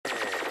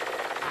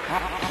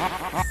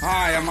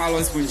Hi, I'm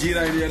Alois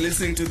Bunjira and you're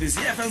listening to the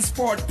ZFM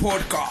Sport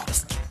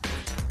Podcast.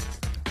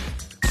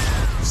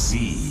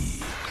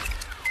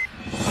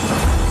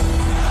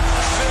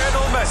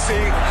 Lionel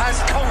Messi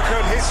has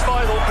conquered his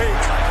final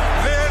peak.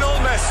 Lionel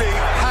Messi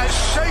has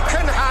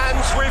shaken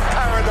hands with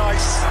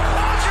paradise.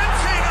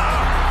 Argentina,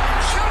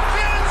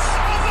 champions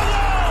of the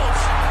world,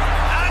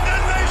 and the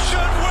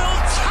nation will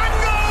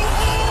tango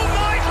all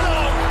night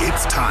long.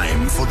 It's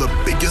time for the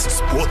biggest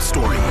sports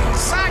stories.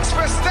 Max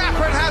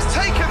Verstappen has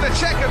taken the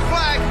checkered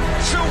flag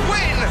to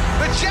win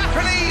the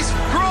Japanese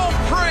Grand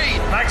Prix.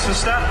 Max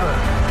Verstappen,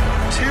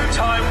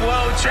 two-time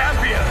world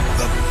champion.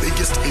 The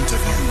biggest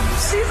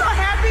interviews. These are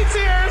happy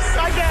tears,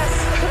 I guess.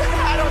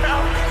 I don't know.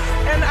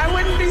 And I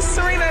wouldn't be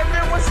Serena if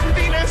it wasn't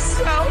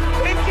Venus. So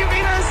thank you,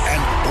 Venus.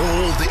 And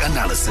all the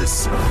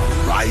analysis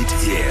right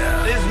here.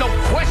 There's no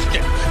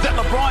question that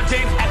LeBron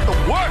James, at the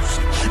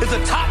worst, is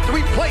a top 3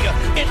 player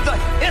in the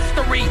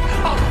history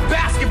of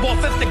basketball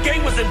since the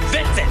game was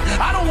invented.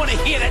 I don't want to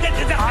hear that.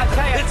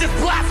 It's just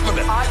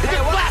blasphemous. It's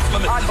just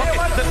blasphemous. Okay,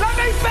 let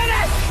me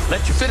finish.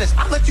 Let you finish.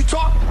 I'll let you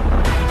talk.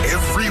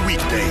 Every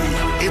weekday,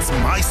 it's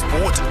my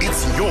sport,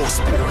 it's your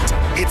sport.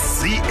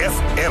 It's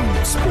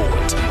ZFM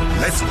Sport.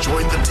 Let's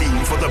join the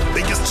team for the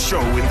biggest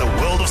show in the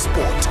world of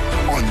sport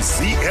on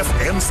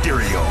ZFM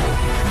Stereo.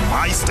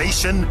 My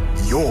station,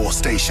 your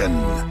station.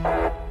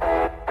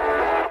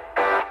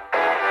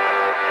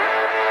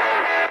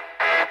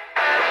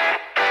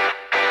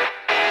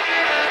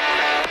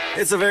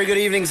 It's a very good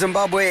evening,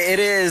 Zimbabwe. It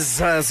is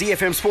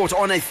ZFM Sport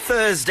on a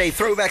Thursday,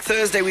 Throwback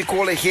Thursday, we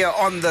call it here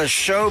on the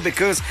show,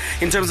 because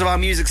in terms of our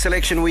music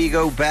selection, we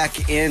go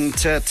back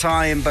into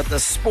time, but the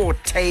sport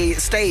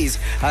stays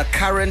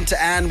current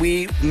and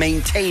we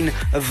maintain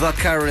the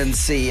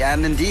currency.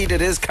 And indeed,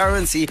 it is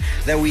currency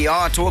that we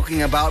are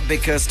talking about,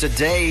 because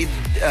today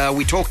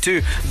we talk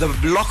to the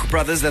Lock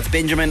brothers, that's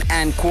Benjamin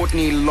and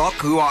Courtney Lock,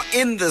 who are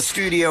in the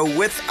studio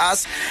with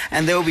us,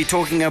 and they'll be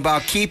talking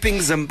about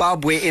keeping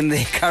Zimbabwe in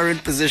their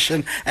current position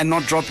and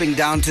not dropping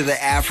down to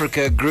the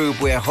Africa group.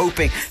 We're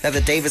hoping that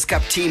the Davis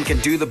Cup team can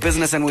do the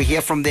business, and we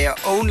hear from their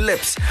own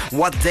lips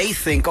what they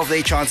think of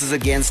their chances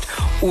against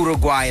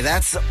Uruguay.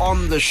 That's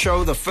on the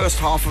show, the first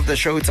half of the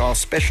show. It's our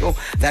special,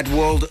 that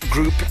World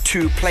Group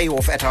 2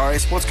 playoff at our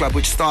Sports Club,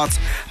 which starts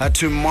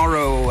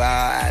tomorrow.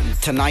 And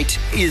tonight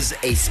is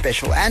a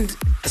special, and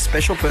a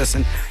special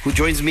person who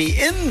joins me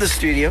in the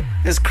studio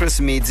is Chris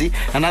Midzi.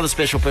 Another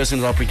special person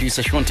is our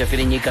producer, Shonta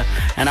Filinika,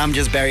 and I'm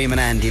just Barry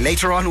Manandi.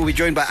 Later on, we'll be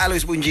joined by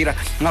Alois Bunjira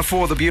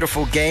for the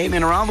beautiful game.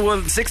 And around the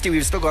world in 60,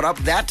 we've still got up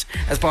that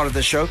as part of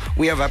the show.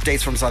 We have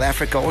updates from South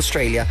Africa,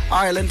 Australia,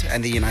 Ireland,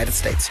 and the United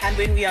States. And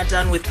when we are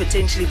done with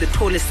potentially the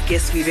tallest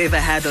guest we've ever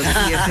had on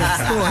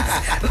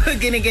ZFM Sports, we're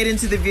going to get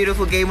into the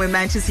beautiful game where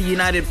Manchester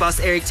United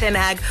boss Erik ten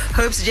Hag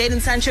hopes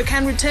Jadon Sancho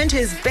can return to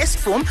his best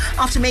form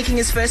after making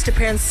his first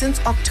appearance since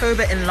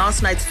October in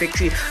last night's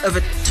victory over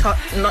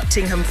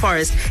Nottingham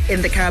Forest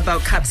in the Carabao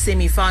Cup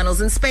semi-finals.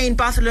 In Spain,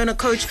 Barcelona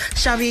coach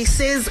Xavi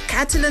says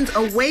Catalan's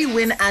away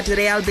win at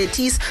Real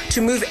Betis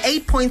to move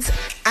 8 points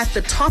at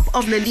the top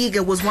of La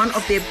Liga was one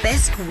of their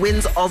best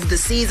wins of the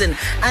season.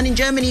 And in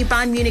Germany,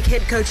 Bayern Munich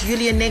head coach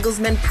Julian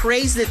Nagelsmann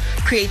praised the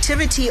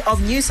creativity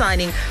of new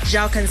signing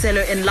João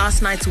Cancelo in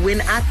last night's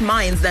win at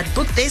Mainz that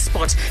booked their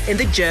spot in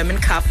the German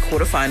Cup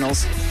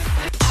quarterfinals.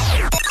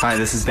 Hi,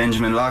 this is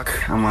Benjamin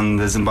Locke. I'm on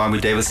the Zimbabwe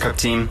Davis Cup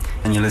team,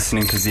 and you're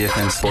listening to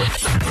ZFM Sport.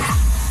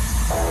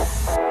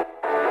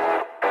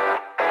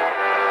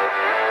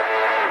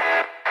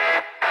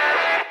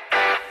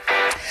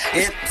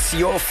 It's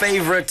your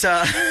favorite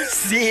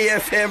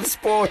ZFM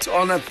Sport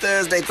on a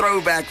Thursday,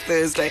 Throwback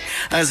Thursday.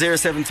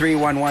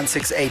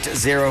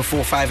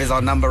 0731168045 is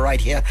our number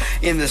right here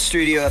in the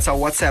studio. That's our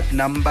WhatsApp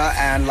number.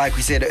 And like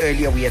we said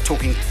earlier, we are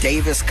talking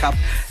Davis Cup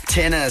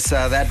tennis,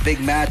 that big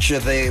match,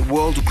 the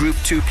World Group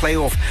 2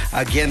 playoff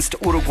against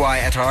Uruguay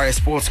at our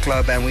Sports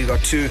Club. And we've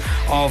got two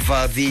of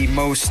the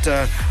most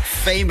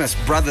famous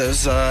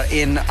brothers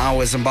in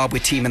our Zimbabwe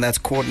team, and that's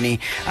Courtney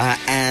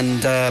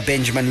and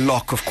Benjamin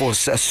Locke, of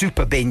course,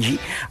 Super Benji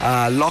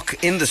Locke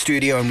in the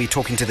studio, and we're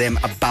talking to them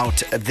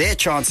about their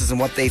chances and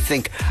what they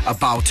think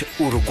about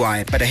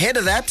Uruguay. But ahead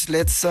of that,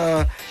 let's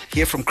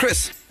hear from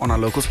Chris on our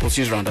local sports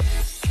news roundup.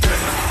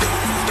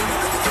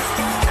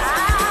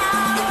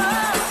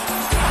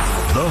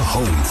 The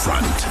Home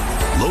Front.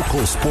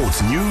 Local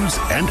sports news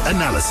and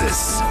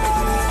analysis.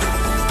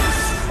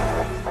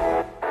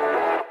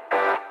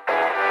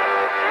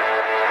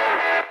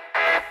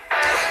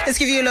 Let's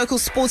give you a local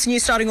sports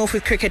news, starting off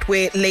with cricket,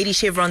 where Lady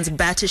Chevron's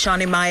batter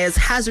Shani Myers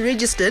has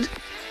registered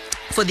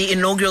for the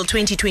inaugural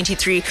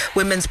 2023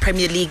 Women's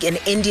Premier League in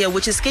India,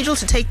 which is scheduled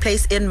to take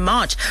place in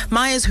March.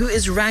 Myers, who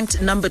is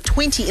ranked number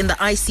 20 in the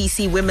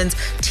ICC Women's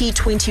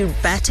T20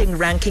 batting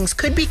rankings,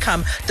 could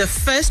become the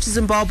first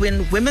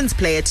Zimbabwean women's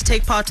player to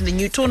take part in the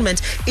new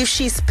tournament if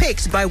she's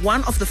picked by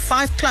one of the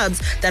 5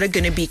 clubs that are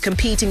going to be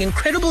competing.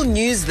 Incredible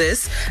news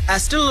this.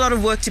 Still a lot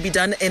of work to be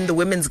done in the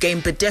women's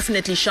game, but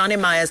definitely Shani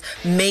Myers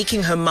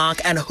making her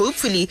mark, and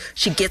hopefully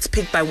she gets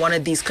picked by one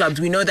of these clubs.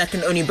 We know that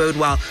can only bode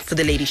well for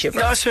the Lady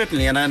Chevron. Yeah,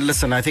 certainly. And listen,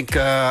 and I think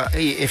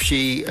if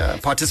she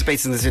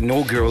participates in this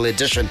inaugural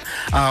edition,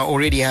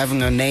 already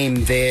having her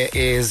name there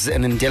is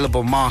an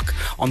indelible mark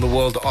on the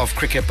world of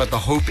cricket. But the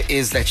hope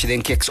is that she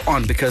then kicks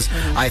on, because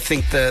I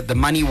think the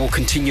money will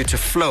continue to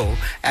flow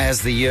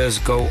as the years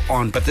go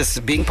on. But this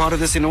being part of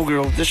this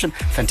inaugural edition,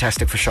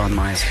 fantastic for Sean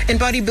Myers. In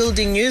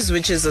bodybuilding news,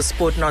 which is a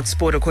sport not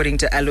sport according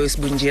to Alois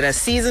Bunjira,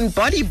 seasoned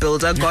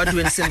bodybuilder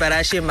Godwin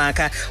Simbarashe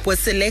Maka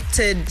was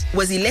elected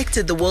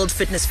the World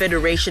Fitness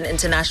Federation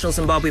International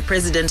Zimbabwe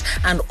president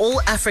and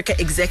All Africa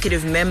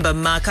executive member.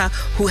 Maka,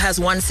 who has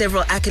won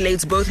several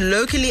accolades both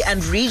locally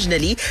and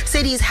regionally,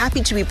 said he is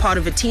happy to be part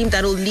of a team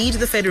that will lead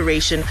the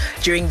federation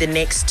during the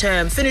next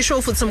term. Finish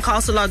off with some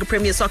Castle Lager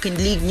Premier Soccer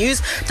League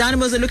news.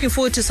 Dynamos are looking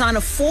forward to sign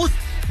a fourth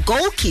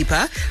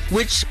goalkeeper,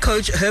 which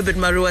coach Herbert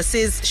Marua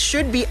says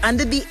should be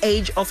under the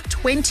age of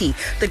 20.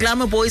 The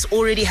Glamour Boys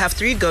already have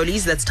 3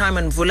 goalies. That's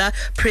Taiman Vula,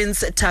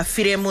 Prince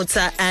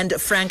Tafiremutsa and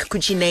Frank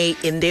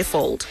Kuchine in their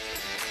fold.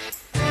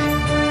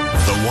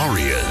 The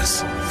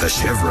Warriors, the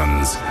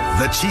Chevrons,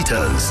 the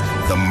Cheetahs,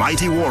 the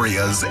Mighty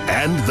Warriors,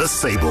 and the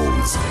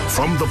Sables.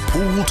 From the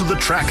pool to the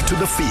track to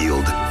the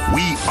field,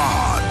 we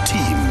are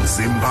Team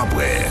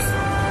Zimbabwe.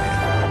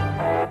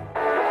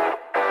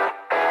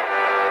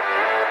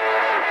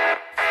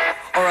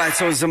 All right,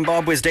 so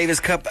Zimbabwe's Davis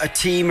Cup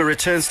team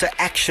returns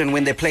to action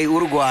when they play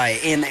Uruguay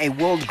in a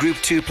World Group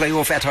 2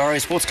 playoff at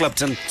Harare Sports Club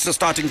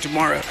starting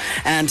tomorrow.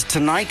 And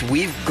tonight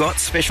we've got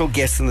special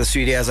guests in the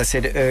studio, as I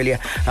said earlier,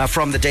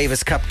 from the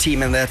Davis Cup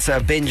team, and that's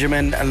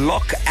Benjamin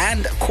Locke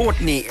and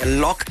Courtney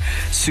Locke,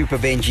 Super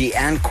Benji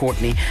and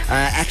Courtney.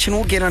 Action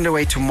will get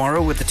underway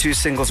tomorrow with the 2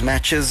 singles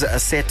matches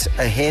set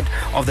ahead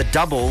of the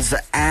doubles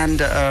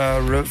and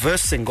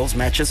reverse singles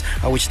matches,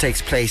 which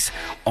takes place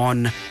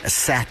on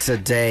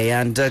Saturday.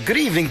 And good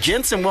evening,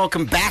 gents, and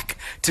welcome back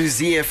to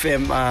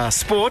ZFM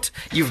Sport.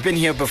 You've been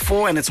here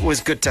before, and it's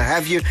always good to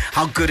have you.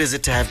 How good is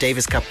it to have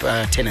Davis Cup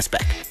tennis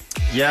back?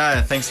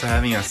 Yeah, thanks for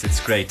having us. It's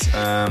great.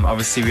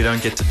 Obviously, we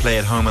don't get to play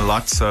at home a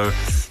lot, so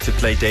to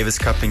play Davis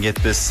Cup and get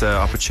this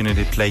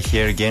opportunity to play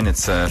here again,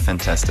 it's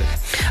fantastic.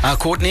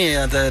 Courtney,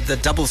 the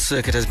double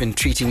circuit has been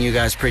treating you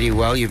guys pretty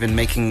well. You've been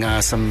making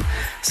some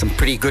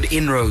pretty good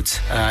inroads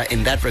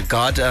in that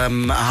regard.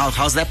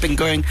 How's that been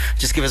going?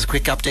 Just give us a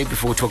quick update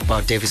before we talk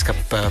about Davis Cup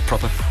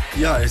proper.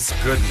 Yeah, it's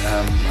good.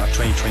 Our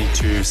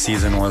 2022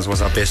 season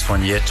was our best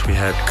one yet. We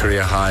had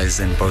career highs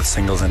in both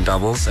singles and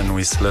doubles, and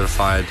we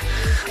solidified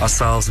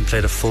ourselves and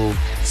played a full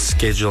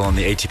schedule on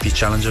the ATP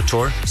Challenger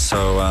Tour,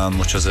 so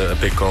which was a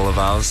big goal of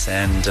ours.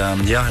 And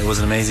yeah, it was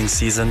an amazing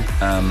season.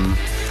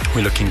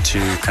 We're looking to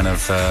kind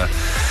of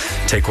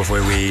take off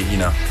where we,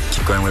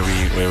 keep going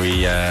where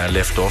we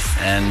left off.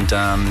 And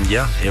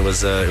yeah, it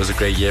was a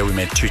great year. We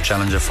made 2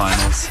 Challenger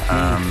finals,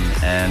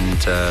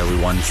 and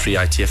we won 3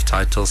 ITF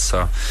titles.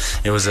 So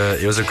it was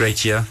a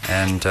great year,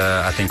 and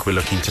I think we're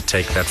looking to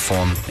take that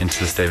form into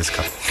this Davis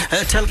Cup.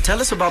 Tell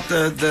us about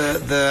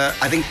the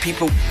I think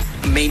people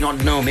may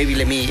not know. Maybe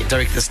let me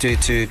direct this to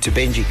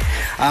Benji.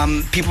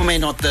 People may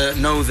not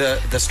know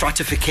the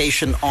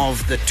stratification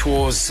of the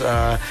tours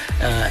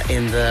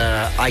in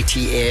the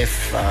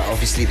ITF.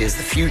 Obviously, there's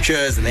the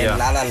Futures, and then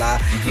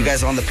You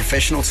guys are on the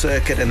professional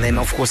circuit, and then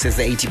of course there's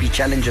the ATP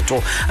Challenger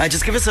Tour.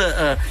 Just give us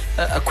a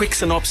quick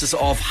synopsis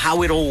of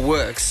how it all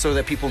works, so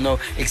that people know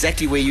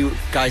exactly where you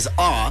guys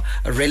are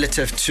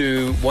relative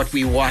to what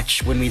we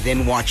watch when we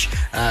then watch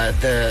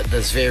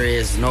those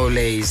various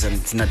Noles and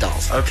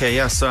Nadals. Okay,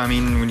 yeah. So I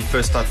mean, when you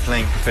first start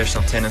playing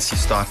professional tennis, you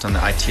start on the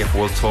ITF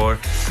World Tour,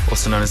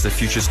 also known as the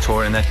Futures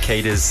Tour, and that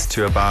caters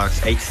to about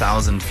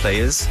 8,000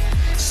 players.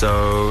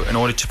 So in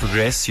order to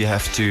progress, you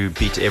have to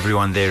beat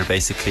everyone there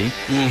basically,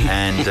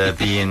 and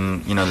be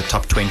in the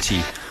top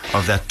 20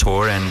 of that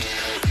tour. And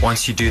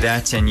once you do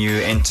that and you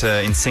enter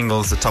in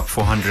singles the top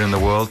 400 in the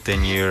world,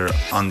 then you're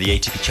on the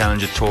ATP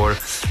Challenger Tour,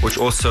 which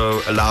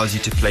also allows you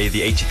to play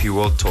the ATP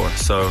World Tour.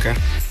 So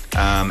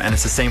and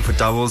it's the same for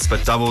doubles,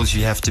 but doubles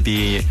you have to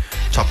be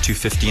top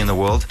 250 in the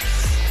world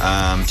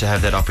to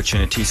have that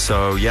opportunity.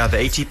 So yeah, the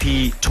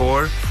ATP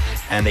Tour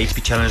and the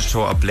ATP Challenger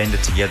Tour are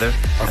blended together,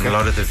 and a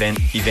lot of the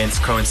events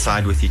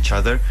coincide with each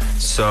other.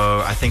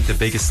 So I think the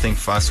biggest thing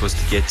for us was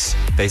to get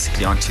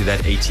basically onto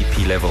that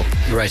ATP level.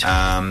 Right.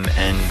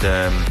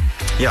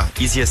 Yeah,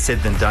 easier said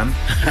than done.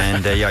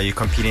 And yeah, you're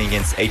competing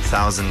against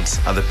 8,000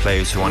 other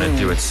players who want to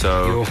do it.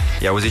 So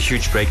yeah, it was a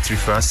huge breakthrough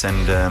for us,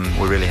 and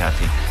we're really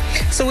happy.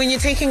 So when you're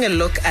taking a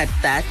look at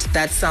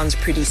that sounds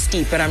pretty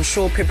steep, but I'm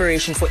sure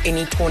preparation for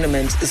any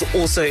tournament is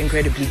also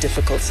incredibly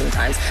difficult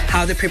sometimes.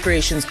 How are the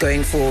preparations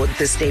going for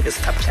this Davis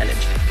Cup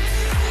Challenge?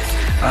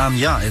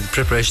 Yeah, the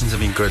preparations have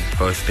been good.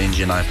 Both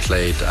Benji and I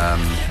played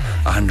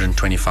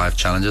 125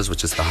 challenges,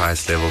 which is the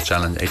highest level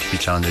challenge, ATP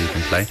challenger you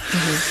can play.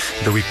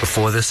 The week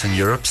before this in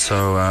Europe,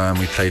 so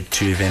we played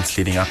 2 events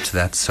leading up to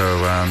that. So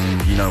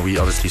we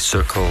obviously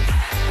circle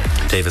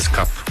Davis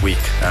Cup week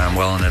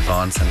well in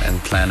advance and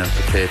plan and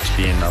prepare to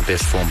be in our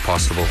best form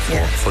possible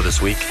for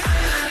this week.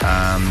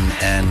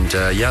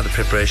 The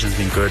preparation's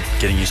been good,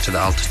 getting used to the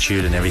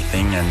altitude and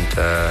everything, and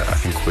I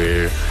think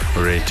we're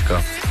ready to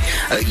go.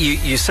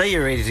 You say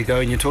you're ready to go,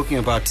 and you're talking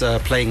about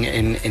playing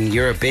in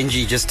Europe.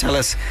 Benji, just tell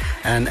us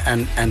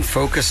and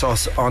focus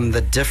us on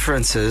the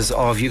differences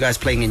of you guys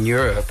playing in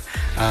Europe.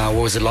 What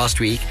was it, last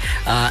week?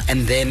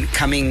 And then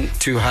coming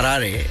to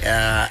Harare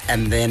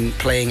and then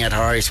playing at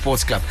Harare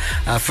Sports Club.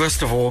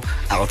 First of all,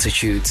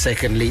 altitude.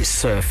 Secondly,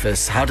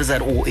 surface. How does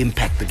that all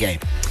impact the game?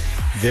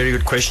 Very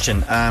good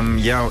question.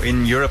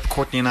 In Europe,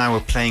 Courtney and I were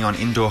playing on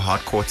indoor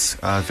hard courts,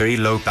 very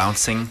low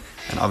bouncing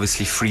and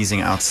obviously freezing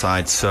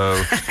outside.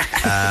 So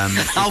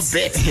I'll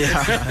bet.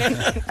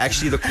 Yeah.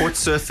 Actually, the court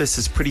surface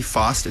is pretty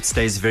fast. It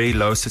stays very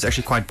low, so it's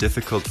actually quite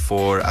difficult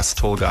for us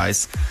tall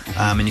guys.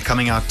 And you're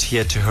coming out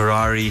here to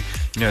Harare,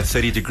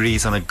 30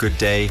 degrees on a good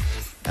day.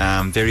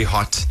 Very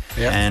hot,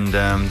 and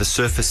the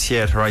surface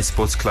here at Harare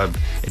Sports Club,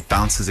 it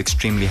bounces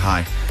extremely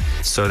high,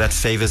 so that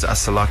favors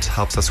us a lot,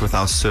 helps us with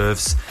our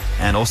serves,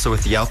 and also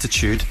with the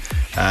altitude.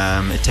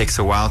 It takes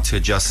a while to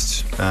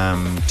adjust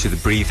to the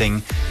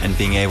breathing and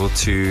being able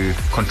to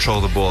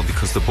control the ball,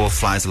 because the ball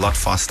flies a lot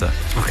faster.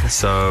 Okay.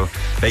 So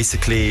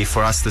basically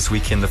for us this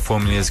weekend, the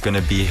formula is going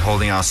to be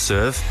holding our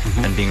serve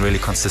and being really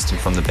consistent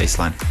from the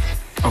baseline.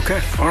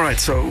 Okay, all right.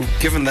 So,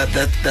 given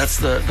that's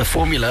the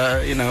formula,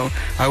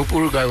 I hope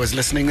Uruguay was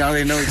listening. Now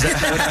they know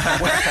exactly.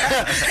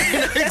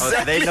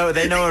 They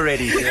know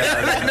already. They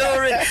know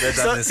already. They're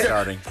done their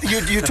scouting.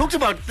 You talked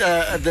about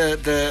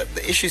the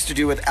issues to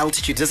do with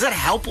altitude. Does that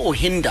help or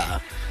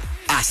hinder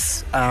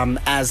us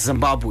as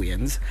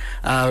Zimbabweans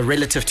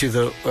relative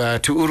to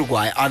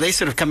Uruguay? Are they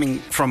sort of coming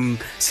from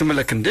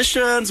similar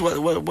conditions?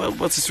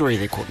 What's the story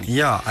there, Courtney?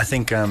 Yeah, I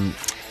think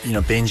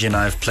Benji and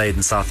I have played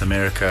in South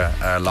America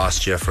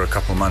last year for a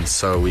couple of months,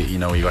 so we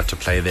got to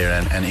play there,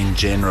 and in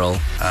general,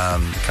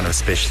 kind of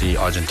especially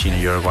Argentina,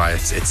 Uruguay,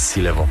 it's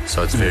sea level,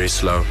 so it's very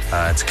slow.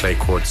 It's clay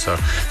court, so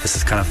this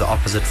is kind of the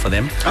opposite for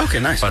them. Okay,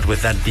 nice. But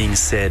with that being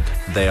said,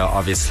 they are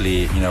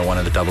obviously one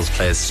of the doubles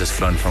players just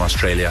flown from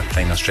Australia,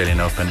 playing the Australian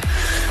Open.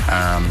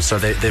 So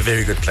they're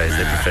very good players.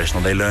 They're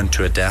professional. They learn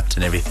to adapt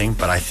and everything,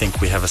 but I think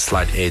we have a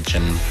slight edge,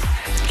 and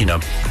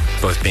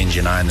both Benji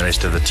and I and the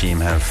rest of the team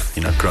have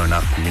grown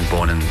up and been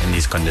born in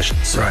these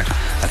conditions. So right.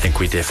 I think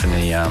we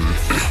definitely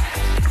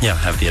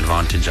have the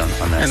advantage on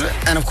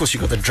that. And of course,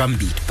 you've got the drum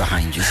beat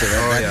behind you. So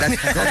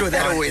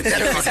that always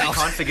helps.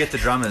 Can't forget the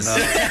drummers.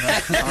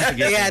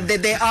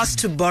 They asked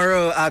to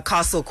borrow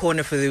Castle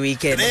Corner for the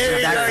weekend. There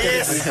you go,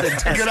 yes.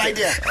 Good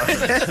idea.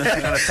 We're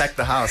going to attack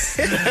the house.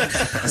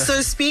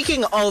 So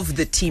speaking of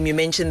the team, you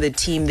mentioned the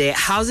team there.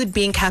 How's it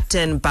being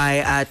captained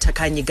by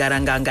Takanyi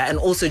Garanganga, and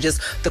also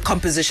just the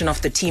composition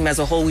of the team as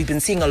a whole? We've been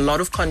seeing a lot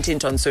of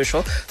content on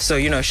social. So,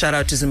 shout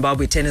out to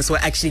Zimbabwe Tennis. We're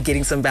actually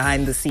getting some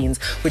behind the scenes,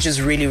 which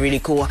is really, really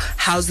cool.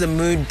 How's the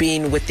mood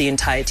been with the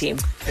entire team?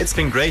 It's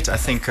been great. I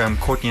think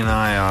Courtney and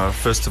I are,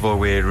 first of all,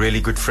 we're really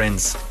good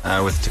friends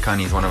with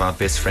Takanyi. He's one of our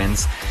best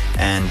friends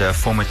and a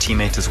former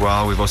teammate as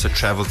well. We've also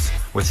traveled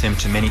with him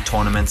to many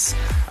tournaments.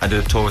 I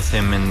did a tour with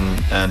him in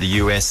the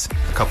US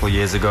a couple of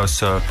years ago.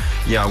 So,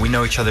 we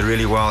know each other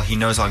really well. He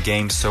knows our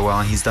game so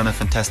well. He's done a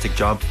fantastic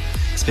job.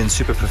 He's been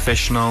super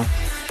professional,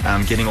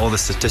 getting all the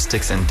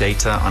statistics and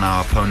data on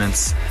our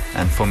opponents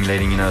and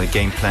formulating, the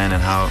game plan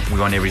and how we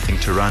want everything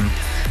to run.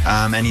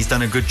 And he's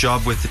done a good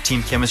job with the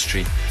team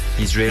chemistry.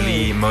 He's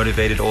really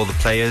motivated all the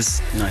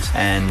players. Nice.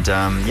 And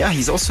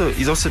he's also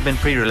been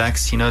pretty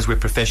relaxed. He knows we're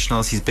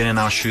professionals. He's been in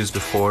our shoes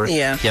before.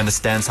 Yeah. He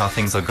understands how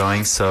things are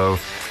going. So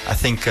I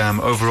think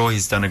overall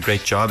he's done a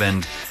great job,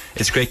 and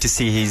it's great to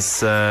see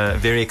he's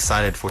very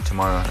excited for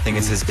tomorrow. I think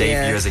it's his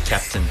debut as a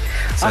captain.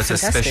 So it's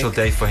fantastic. a special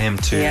day for him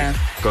to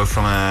go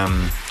from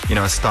a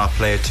star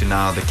player to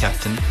now the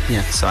captain.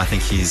 Yeah. So I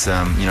think he's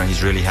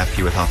he's really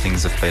happy with how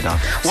things have played out.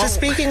 So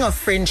speaking of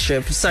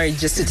friendship, sorry,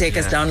 just to take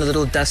us down a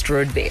little dust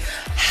road there.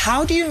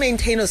 How do you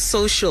maintain a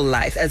social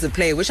life as a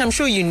player, which I'm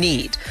sure you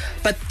need,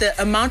 but the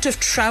amount of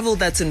travel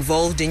that's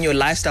involved in your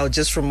lifestyle,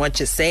 just from what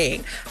you're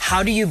saying,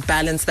 how do you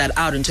balance that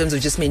out in terms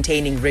of just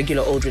maintaining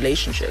regular old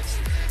relationships?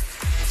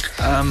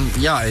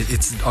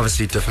 It's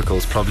obviously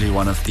difficult. It's probably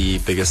one of the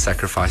biggest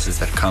sacrifices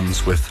that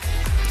comes with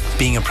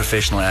being a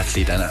professional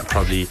athlete, and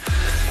probably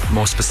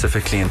more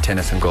specifically in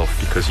tennis and golf,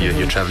 because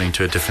you're traveling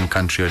to a different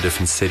country or a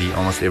different city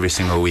almost every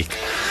single week.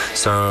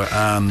 So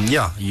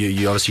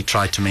you obviously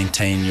try to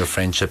maintain your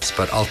friendships,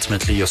 but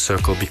ultimately your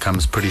circle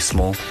becomes pretty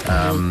small.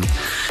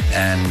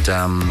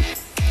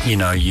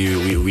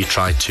 We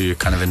try to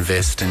kind of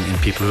invest in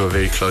people who are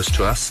very close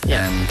to us.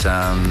 And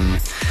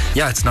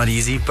it's not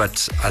easy,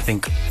 but I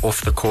think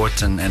off the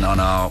court and on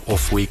our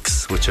off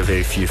weeks, which are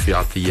very few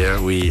throughout the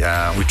year, we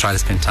try to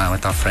spend time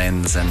with our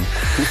friends and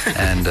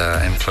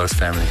close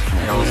family.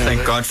 Well,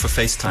 thank God for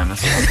FaceTime.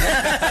 That's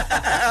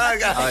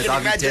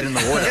I'll be dead in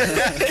the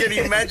water. Can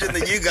you imagine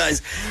that you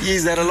guys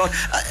use that a lot?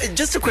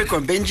 Just a quick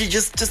one, Benji.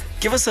 Just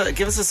give us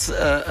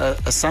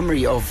a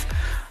summary of.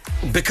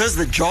 Because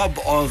the job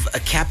of a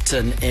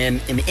captain in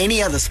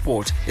any other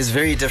sport is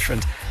very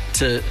different.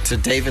 to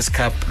Davis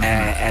Cup,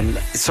 and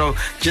so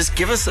just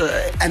give us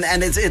and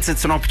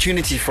it's an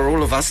opportunity for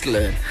all of us to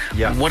learn.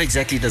 Yeah. What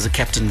exactly does a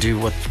captain do?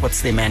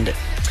 What's their mandate?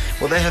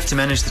 Well, they have to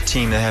manage the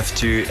team. They have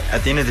to,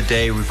 at the end of the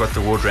day, we've got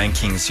the world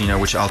rankings,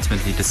 which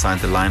ultimately decide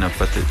the lineup.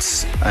 But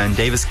in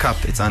Davis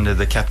Cup, it's under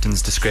the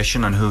captain's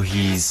discretion on who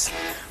he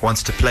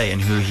wants to play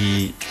and who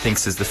he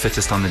thinks is the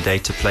fittest on the day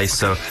to play.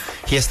 So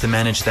he has to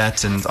manage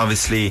that, and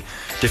obviously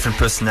different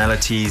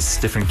personalities,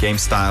 different game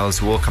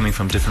styles, we're all coming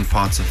from different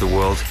parts of the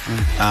world.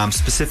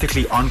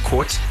 Specifically on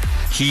court,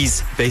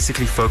 he's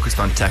basically focused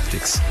on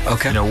tactics.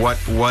 Okay. What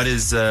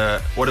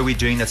are we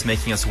doing that's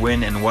making us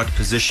win, and what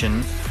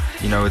position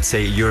let's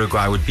say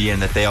Uruguay would be in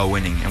that they are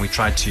winning, and we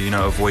try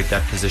to avoid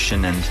that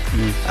position. And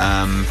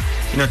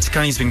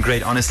Takani's been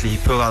great. Honestly, he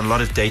pulled out a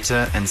lot of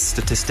data and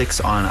statistics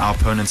on our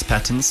opponents'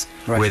 patterns,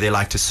 where they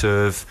like to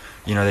serve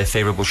their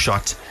favorable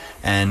shot,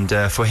 and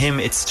for him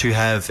it's to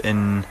have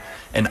and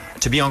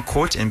to be on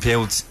court and be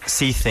able to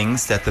see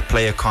things that the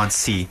player can't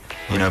see,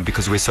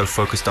 because we're so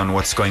focused on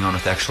what's going on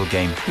with the actual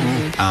game.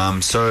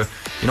 So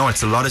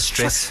it's a lot of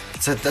stress.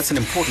 That's an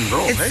important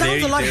role. It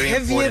sounds a lot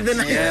heavier than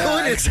I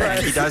thought it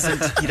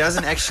was. He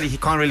doesn't actually. He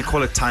can't really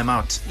call it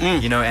timeout.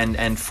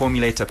 And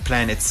formulate a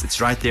plan. It's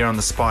right there on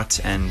the spot,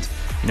 and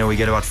we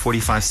get about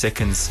 45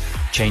 seconds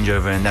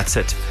changeover, and that's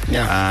it.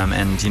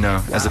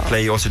 As a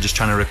player, you're also just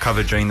trying to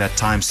recover during that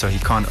time, so he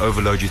can't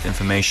overload you with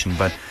information.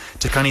 But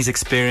Takani's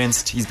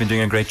experienced. He's been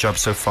doing a great job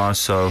so far.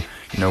 So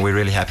we're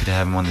really happy to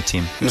have him on the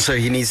team. So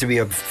he needs to be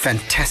a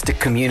fantastic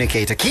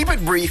communicator. Keep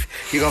it brief.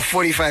 You got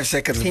 45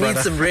 seconds, He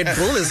needs some Red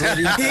Bull is what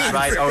he needs.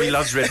 Right. Oh, he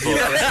loves Red Bull.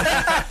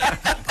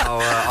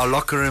 Our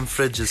locker room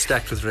fridge is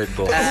stacked with Red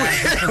Bull.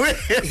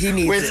 He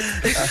needs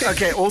it.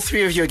 Okay, all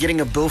three of you are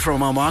getting a bill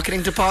from our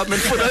marketing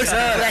department for those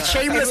that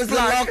shameless the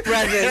Lock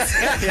Brothers.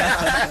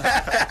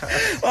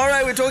 All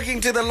right, we're talking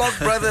to the Lock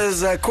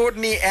Brothers,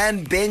 Courtney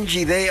and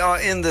Benji. They are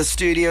in the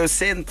studio.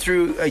 Send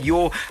through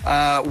your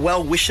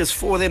well wishes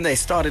for them. They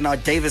start in our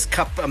Davis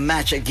Cup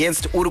match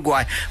against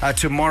Uruguay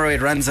tomorrow.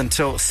 It runs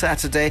until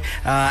Saturday.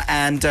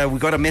 And we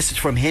got a message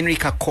from Henry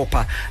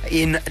Kakopa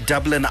in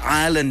Dublin,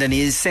 Ireland, and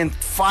he sent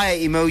fire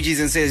emojis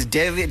and says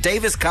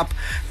Davis Cup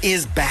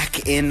is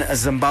back in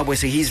Zimbabwe.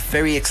 So he's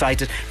very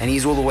excited, and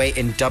he's all the way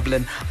in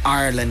Dublin,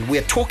 Ireland.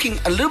 We're talking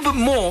a little bit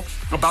more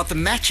about the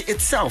match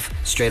itself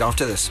straight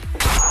after this.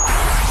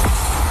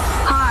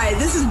 Hi,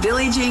 this is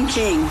Billie Jean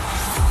King.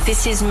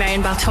 This is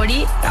Marion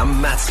Bartoli.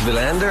 I'm Mats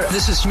Wilander.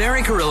 This is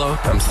Mary Carrillo.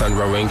 I'm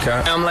Sandra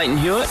Winka. I'm Leighton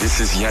Hewitt. This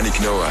is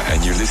Yannick Noah,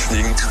 and you're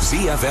listening to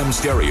ZFM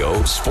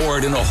Stereo,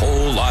 sport and a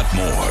whole lot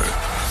more.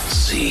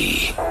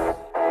 Z.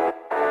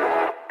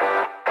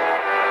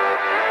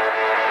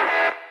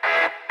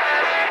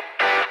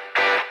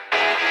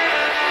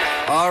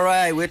 All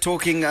right, we're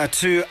talking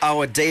to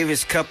our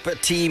Davis Cup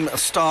team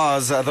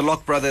stars, the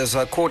Lock Brothers,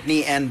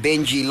 Courtney and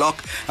Benji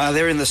Lock.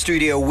 They're in the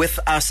studio with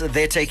us.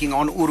 They're taking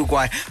on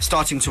Uruguay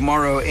starting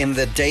tomorrow in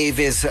the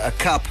Davis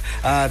Cup.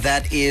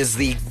 That is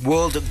the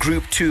World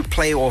Group 2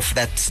 playoff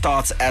that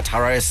starts at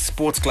Harare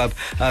Sports Club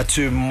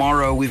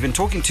tomorrow. We've been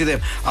talking to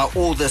them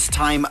all this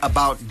time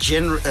about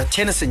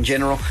tennis in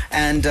general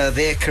and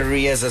their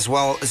careers as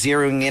well,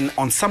 zeroing in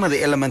on some of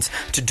the elements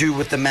to do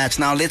with the match.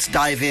 Now let's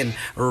dive in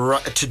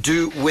to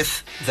do with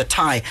the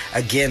tie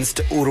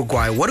against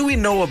Uruguay. What do we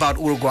know about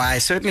Uruguay? I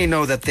certainly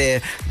know that their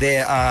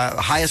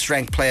highest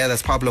ranked player,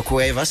 that's Pablo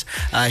Cuevas,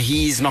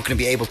 he's not going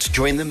to be able to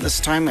join them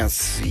this time.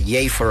 That's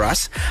yay for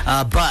us.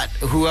 But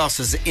who else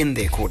is in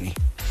there, Courtney?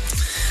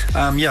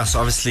 So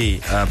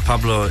obviously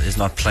Pablo is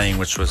not playing,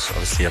 which was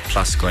obviously a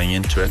plus going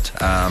into it.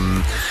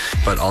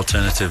 But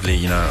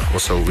alternatively,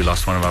 also we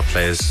lost one of our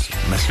players,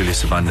 Mahluli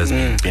Sibanda, has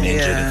been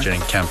injured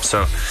during camp.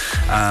 So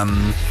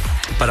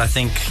but I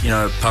think,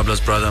 Pablo's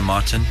brother,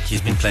 Martin,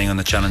 he's been playing on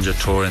the Challenger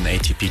Tour and the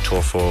ATP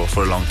Tour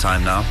for a long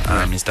time now.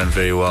 He's done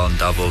very well in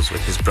doubles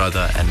with his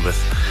brother and with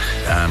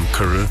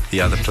Karu,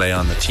 the other player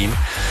on the team.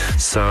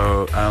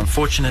 So,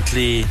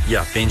 fortunately,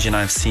 Benji and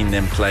I have seen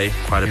them play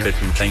quite a bit.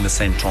 We've been playing the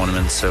same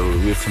tournament, so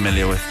we're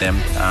familiar with them.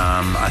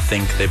 I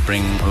think they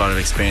bring a lot of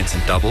experience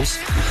in doubles.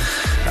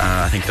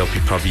 I think they'll be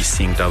probably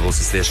seeing doubles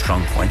as their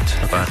strong point.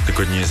 But the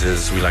good news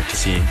is we like to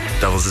see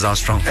doubles as our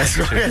strong point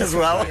as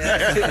well.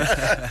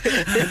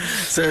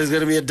 So it's going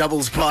to be a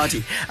doubles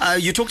party.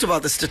 You talked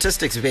about the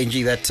statistics,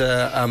 Benji, that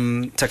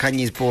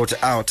Takani's brought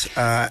out,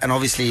 and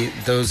obviously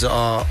those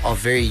are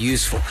very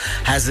useful.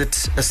 Has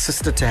it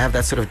assisted to have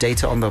that sort of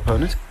data on the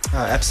opponent?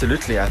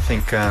 Absolutely. I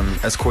think,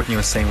 as Courtney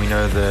was saying, we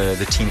know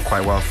the team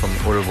quite well from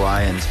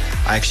Uruguay, and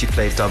I actually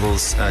played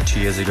doubles 2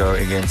 years ago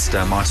against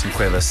Martin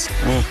Cuevas.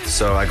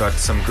 So I got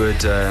some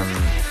good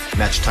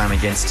match time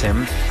against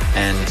him.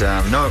 And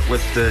no,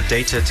 with the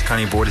data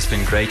Takani board has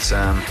been great.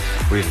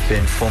 We've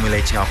been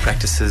formulating our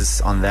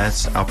practices on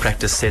that, our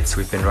practice sets.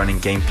 We've been running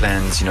game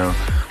plans,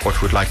 what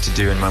we'd like to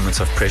do in moments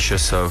of pressure.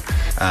 So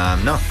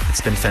no,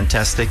 it's been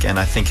fantastic, and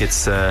I think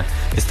it's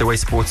the way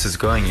sports is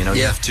going. You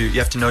have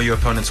to know your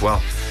opponents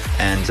well,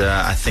 and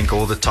I think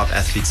all the top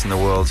athletes in the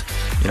world,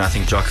 I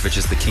think Djokovic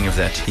is the king of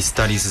that. He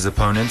studies his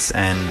opponents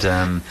and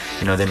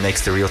then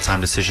makes the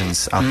real-time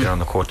decisions out there on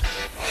the court.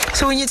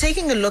 So when you're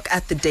taking a look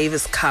at the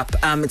Davis Cup,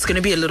 it's going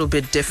to be a little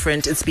bit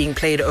different. It's being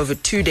played over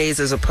 2 days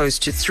as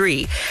opposed to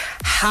 3.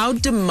 How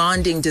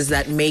demanding does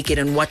that make it,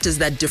 and what does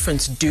that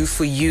difference do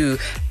for you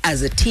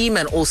as a team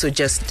and also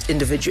just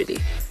individually?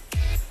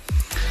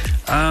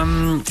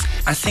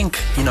 I think,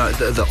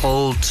 the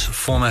old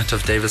format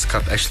of Davis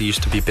Cup actually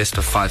used to be best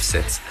of 5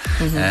 sets.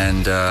 Mm-hmm.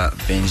 And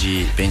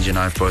Benji and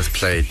I have both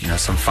played,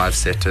 some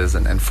 5-setters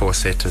and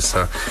 4-setters.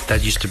 So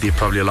that used to be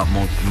probably a lot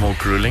more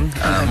grueling.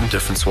 The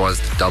difference was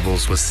the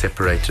doubles was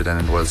separated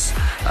and it was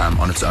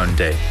on its own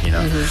day,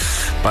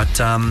 Mm-hmm. But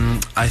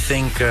I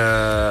think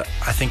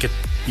it,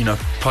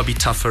 probably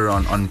tougher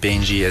on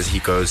Benji as he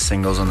goes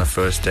singles on the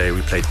first day.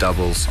 We play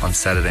doubles on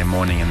Saturday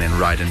morning and then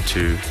right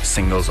into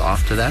singles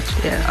after that.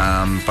 Yeah.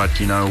 But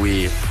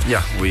we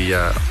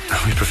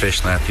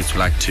professional athletes, we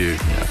like to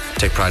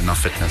take pride in our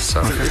fitness.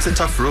 So it's a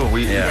tough rule.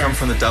 We come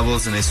from the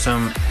doubles, and there's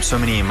so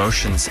many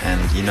emotions,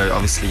 and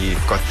obviously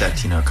you've got that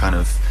kind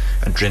of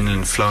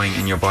adrenaline flowing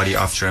in your body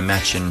after a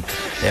match, and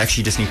they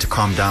actually just need to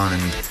calm down,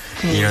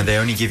 and they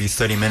only give you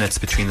 30 minutes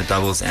between the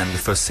doubles and the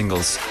first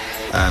singles,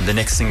 the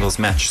next singles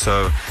match.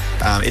 So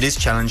it is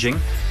challenging,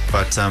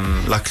 but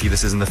luckily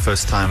this isn't the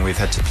first time we've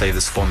had to play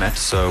this format,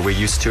 so we're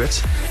used to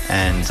it.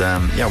 And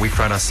we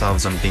pride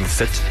ourselves on being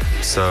fit,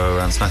 so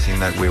it's nothing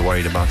that we're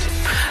worried about.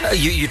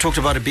 You talked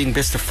about it being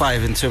best of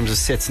 5 in terms of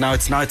sets. Now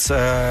it's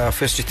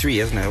first to 3,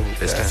 isn't it?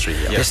 Best of 3.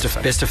 Yeah.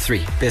 Best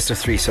of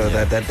 3. So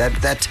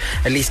that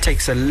at least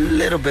takes a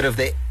little bit of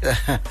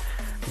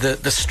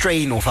the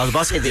strain off. I was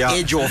about to say the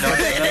edge off. The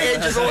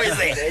edge is always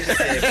there.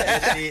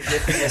 Definitely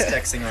less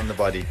taxing on the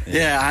body.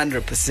 Yeah,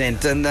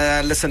 100%.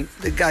 And listen,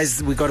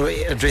 guys, we got to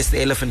address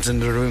the elephant in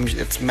the room.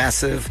 It's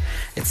massive.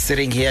 It's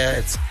sitting here.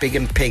 It's big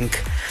and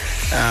pink,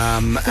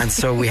 and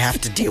so we have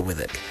to deal with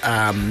it.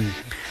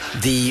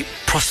 The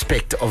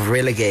prospect of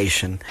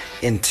relegation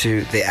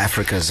into the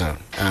Africa zone.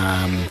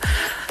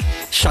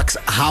 Shucks,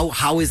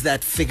 how is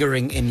that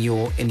figuring in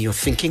your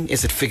thinking?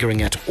 Is it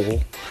figuring at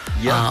all?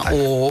 Yeah.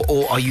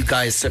 Or are you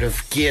guys sort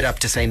of geared up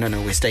to say no,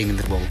 we're staying in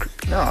the world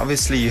group? No,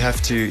 obviously you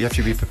have to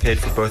be prepared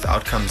for both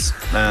outcomes.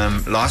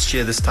 Last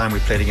year, this time we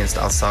played against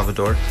El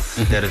Salvador.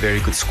 Mm-hmm. They had a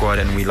very good squad,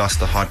 and we lost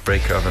the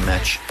heartbreaker of a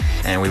match,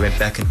 and we went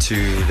back into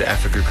the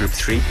Africa Group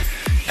 3.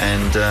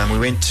 And we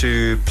went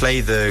to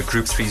play the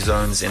Group 3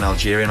 zones in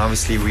Algeria, and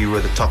obviously we were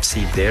the top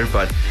seed there,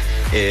 but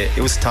it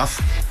was tough.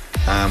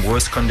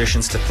 Worst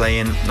conditions to play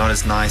in, not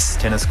as nice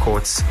tennis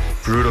courts,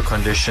 brutal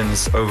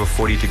conditions, over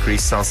 40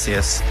 degrees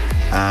Celsius.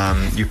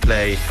 You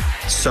play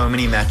so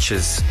many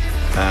matches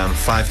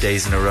 5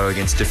 days in a row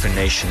against different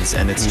nations,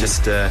 and it's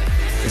just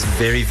it's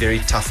very, very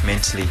tough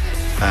mentally,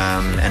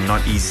 and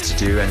not easy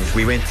to do. And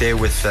we went there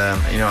with a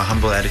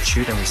humble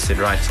attitude, and we said,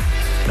 right,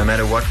 no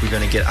matter what, we're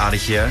going to get out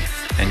of here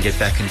and get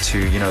back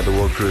into the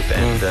world group,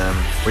 and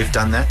we've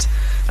done that.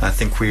 I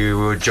think we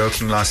were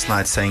joking last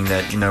night saying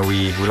that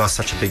we lost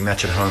such a big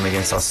match at home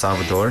against El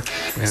Salvador,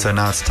 so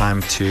now it's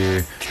time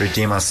to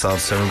redeem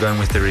ourselves. So we're going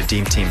with the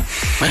redeem team.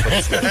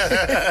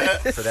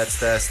 So that's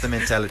the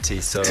mentality.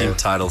 So team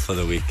title for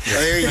the week. Yeah.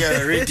 There you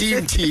go,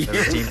 redeem team. The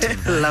redeem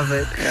team. Love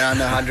it. Yeah,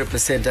 no,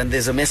 100%. And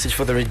there's a message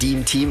for the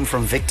redeem team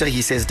from Victor.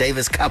 He says,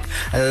 Davis Cup,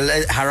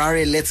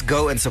 Harare, let's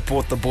go and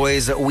support the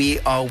boys. We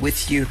are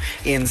with you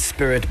in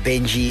spirit,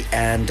 Benji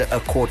and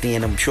Courtney,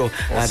 and I'm sure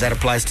that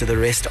applies to the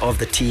rest of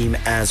the team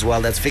as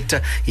well. That's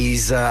Victor.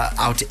 He's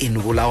out in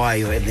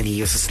Bulawayo, and then he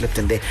also slipped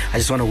in there. I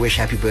just want to wish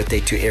happy birthday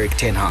to Eric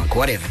Ten Hag.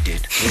 Whatever,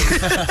 dude.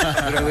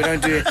 we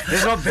don't do it.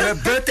 There's no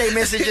birthday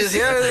messages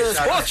here.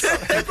 Sports show.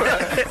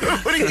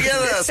 Putting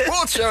together a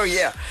sports show,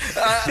 yeah.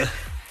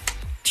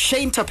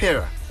 Shane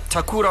Tapera,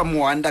 Takura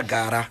Mwanda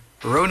Gara,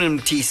 Ronan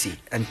Mtisi,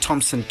 and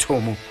Thompson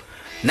Tomu.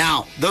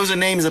 Now, those are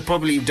names that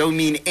probably don't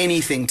mean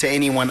anything to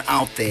anyone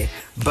out there,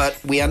 but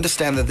we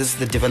understand that this is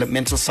the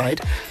developmental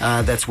side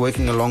that's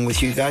working along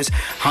with you guys.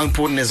 How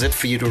important is it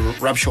for you to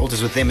rub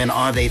shoulders with them, and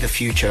are they the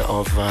future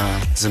of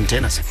Zim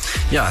tennis?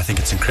 Yeah, I think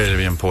it's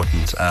incredibly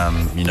important.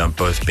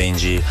 Both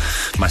Benji,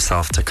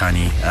 myself,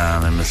 Takani,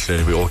 and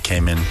Mr. we all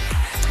came in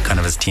kind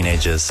of as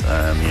teenagers,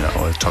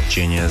 or top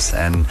juniors,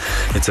 and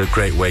it's a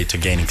great way to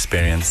gain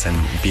experience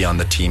and be on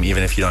the team,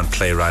 even if you don't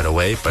play right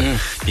away, but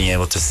being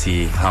able to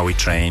see how we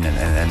train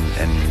and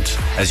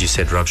as you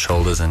said, rub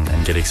shoulders and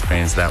get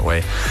experience that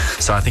way.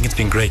 So I think it's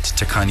been great.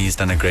 Takani's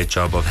done a great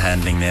job of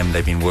handling them.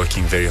 They've been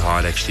working very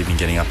hard, actually been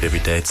getting up every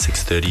day at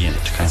 6:30, and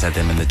Takani's had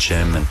them in the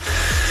gym, and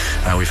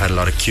we've had a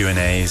lot of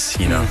Q&As,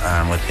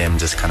 with them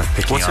just kind of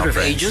picking what sort our of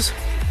brains. ages?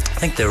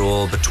 think they're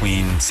all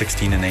between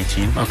 16 and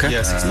 18. Okay.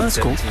 Yeah, 16, that's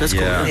cool. 17. That's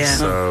cool. Yeah.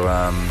 So,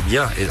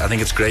 I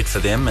think it's great for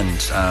them.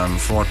 And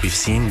from what we've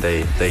seen,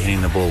 they're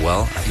hitting the ball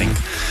well. I think,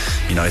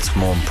 it's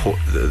more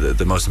important.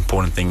 The most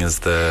important thing is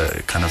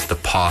the kind of the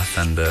path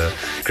and the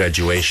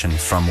graduation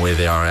from where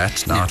they are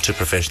at now to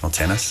professional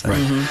tennis.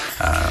 Right.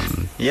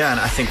 And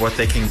I think what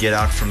they can get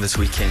out from this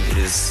weekend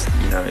is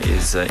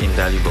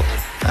invaluable.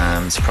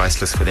 It's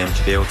priceless for them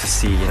to be able to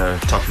see,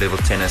 top level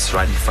tennis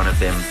right in front of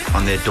them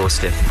on their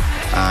doorstep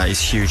is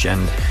huge.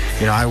 And,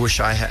 I wish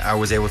I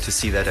was able to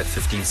see that at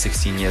 15,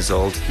 16 years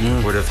old.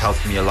 Would have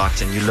helped me a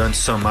lot. And you learn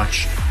so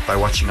much by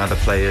watching other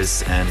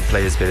players and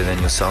players better than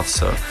yourself.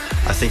 So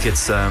I think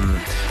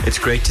it's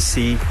great to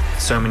see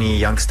so many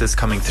youngsters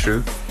coming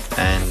through.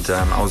 And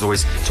I was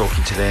always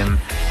talking to them,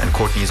 and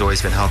Courtney's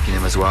always been helping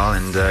them as well.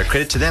 And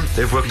credit to them,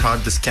 they've worked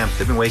hard this camp.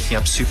 They've been waking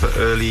up super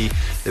early.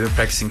 They've been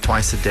practicing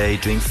twice a day,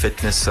 doing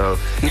fitness. So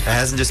it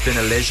hasn't just been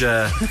a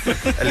leisure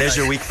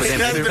week for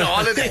them. It's been a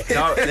holiday.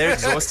 No, they're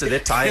exhausted. They're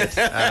tired.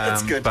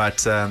 That's good. But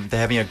they're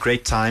having a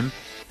great time.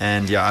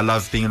 And I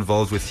love being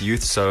involved with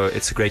youth, so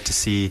it's great to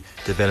see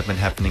development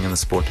happening in the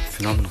sport.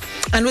 Phenomenal.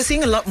 And we're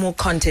seeing a lot more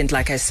content,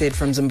 like I said,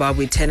 from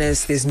Zimbabwe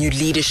Tennis. There's new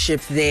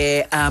leadership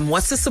there.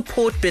 What's the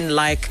support been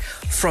like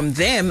from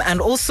them?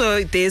 And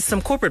also, there's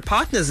some corporate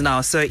partners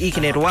now. So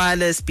Econet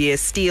Wireless, BS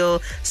Steel,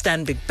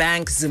 Stanbic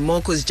Bank,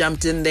 Zimoko's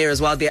jumped in there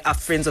as well. They're our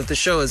friends of the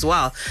show as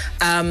well.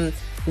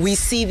 We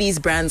see these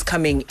brands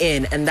coming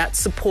in, and that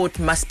support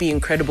must be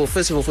incredible,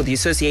 first of all, for the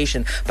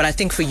association, but I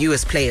think for you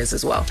as players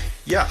as well.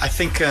 Yeah, I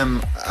think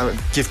I would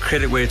give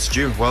credit where it's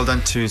due. Well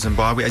done to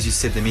Zimbabwe. As you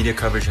said, the media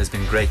coverage has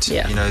been great.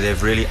 Yeah.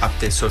 They've really upped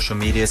their social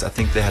medias. I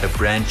think they had a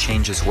brand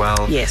change as well.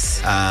 Yes.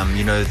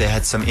 They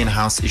had some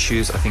in-house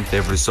issues. I think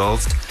they've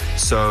resolved.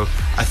 So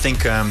I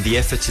think the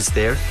effort is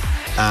there.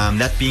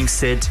 That being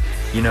said,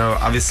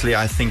 obviously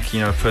I think,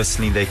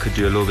 personally they could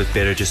do a little bit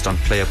better just on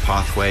player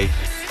pathway.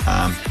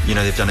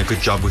 They've done a good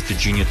job with the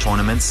junior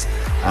tournaments,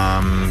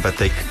 but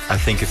I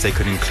think if they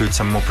could include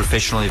some more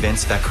professional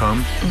events back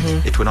home,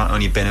 it would not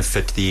only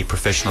benefit the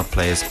professional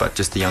players, but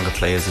just the younger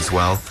players as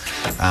well.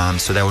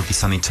 So that would be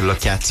something to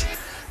look at.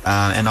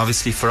 And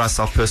obviously for us,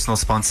 our personal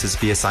sponsors,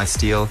 BSI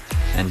Steel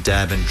and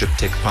DAB and Drip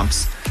Tech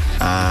Pumps,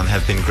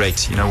 have been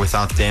great.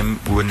 Without them,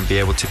 we wouldn't be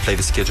able to play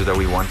the schedule that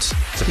we want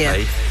to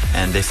play,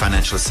 and their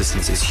financial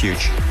assistance is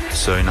huge.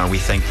 So, we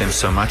thank them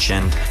so much,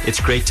 and it's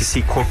great to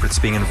see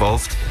corporates being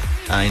involved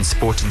in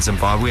sport in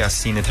Zimbabwe. I've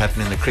seen it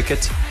happen in the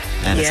cricket,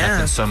 and it's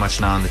happened so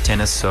much now in the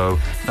tennis. So,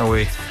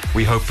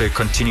 we hope it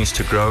continues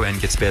to grow and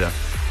gets better.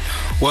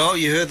 Well,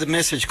 you heard the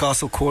message,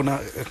 Castle Corner.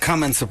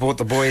 Come and support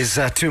the boys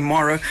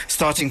tomorrow.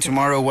 Starting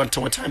tomorrow, what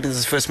time does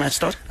this first match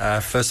start?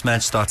 First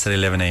match starts at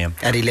 11 a.m.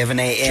 At 11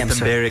 a.m.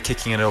 Chippenberry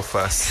kicking it off for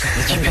us.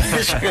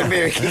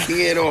 Chippenberry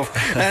kicking it off.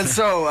 And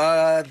so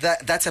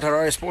that's at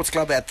Harare Sports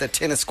Club at the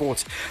tennis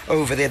courts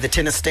over there, the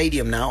tennis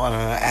stadium now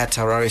at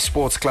Harare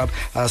Sports Club.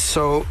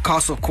 So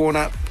Castle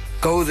Corner,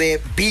 go there,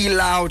 be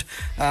loud,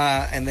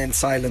 and then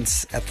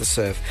silence at the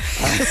serve.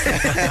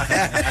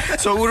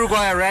 So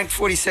Uruguay are ranked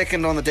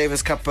 42nd on the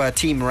Davis Cup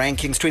team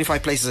rankings,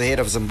 25 places ahead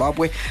of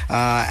Zimbabwe.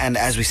 And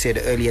as we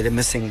said earlier, they're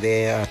missing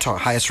their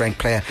highest ranked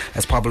player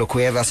as Pablo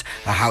Cuevas.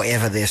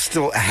 However, they're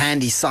still a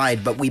handy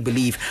side, but we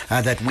believe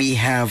that we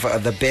have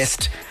the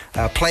best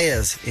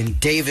players in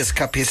Davis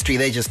Cup history.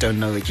 They just don't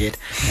know it yet.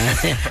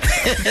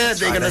 They're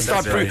going to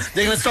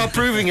start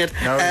proving it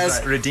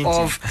as Redeem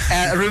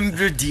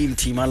Redeem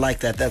Team. I like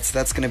that.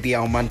 That's going to be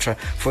our mantra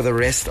for the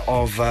rest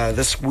of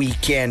this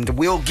weekend.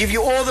 We'll give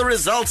you all the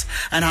results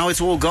and how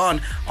it's all gone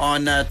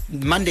on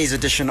Monday's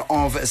edition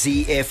of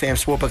ZFM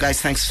Sport. But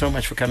guys, thanks so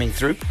much for coming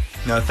through.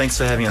 No, thanks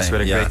for having us. We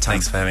had a great time.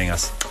 Thanks for having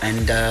us.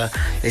 And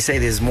they say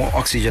there's more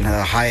oxygen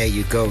the higher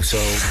you go. So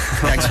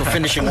thanks for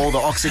finishing all the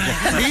oxygen.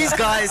 These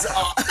guys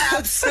are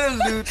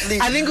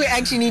absolutely. I think we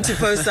actually need to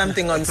post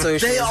something on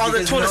social. They are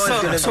the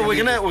tourists. So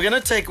we're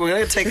gonna take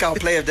our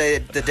play of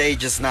the day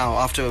just now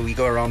after we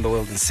go around the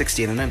world in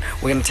 16, and then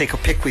we're gonna take a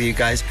pic with you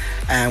guys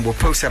and we'll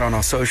post that on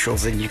our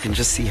socials, and you can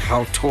just see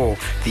how tall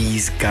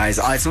these guys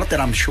are. It's not that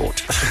I'm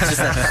short. It's just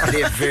that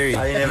they're very,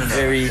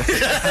 very.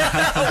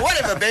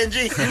 Whatever,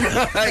 Benji.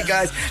 All right,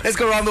 guys, let's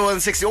go around the world in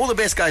 60. All the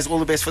best, guys. All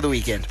the best for the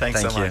weekend.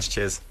 Thanks so much.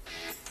 Cheers.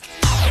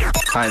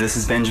 Hi, this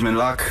is Benjamin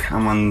Locke.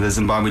 I'm on the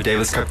Zimbabwe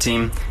Davis Cup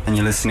team, and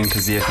you're listening to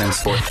ZFM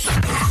Sport.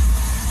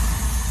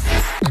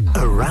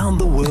 Around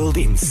the world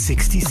in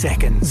 60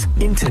 seconds.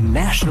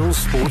 International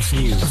sports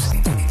news.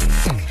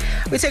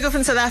 We take off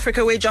in South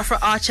Africa, where Jofra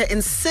Archer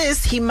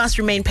insists he must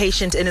remain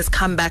patient in his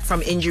comeback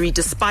from injury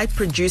despite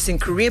producing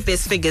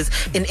career-best figures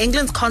in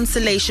England's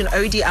consolation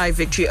ODI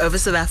victory over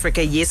South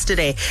Africa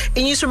yesterday.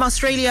 In news from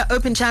Australia,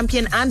 Open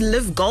champion and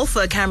live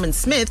golfer Cameron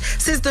Smith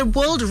says the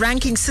world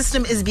ranking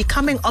system is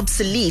becoming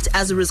obsolete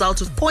as a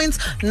result of points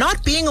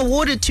not being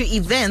awarded to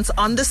events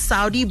on the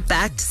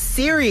Saudi-backed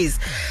series.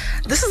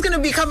 This is going to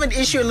become an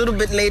issue a little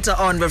bit later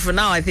on, but for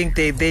now, I think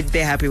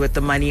they're happy with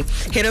the money.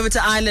 Head over to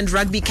Ireland.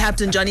 Rugby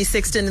captain Johnny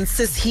Sexton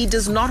insists he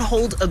does not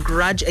hold a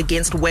grudge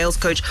against Wales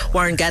coach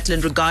Warren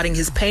Gatland regarding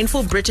his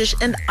painful British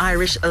and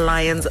Irish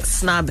Lions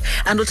snub.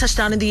 And we'll touch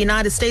down in the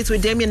United States, where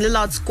Damian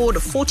Lillard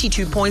scored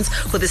 42 points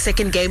for the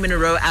second game in a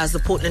row as the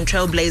Portland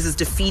Trail Blazers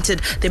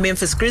defeated the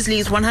Memphis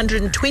Grizzlies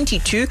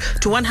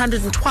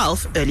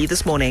 122-112 early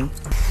this morning.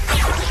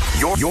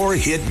 Your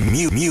hit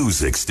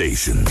music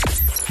station.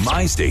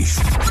 My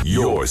station.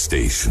 Your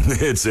station.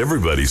 It's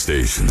everybody's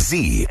station.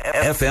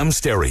 ZFM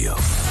Stereo.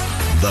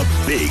 The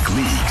big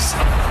leagues,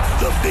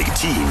 the big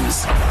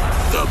teams,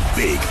 the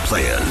big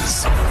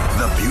players.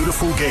 The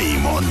beautiful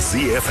game on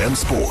ZFM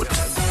Sport.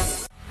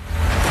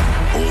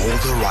 All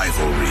the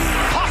rivalry.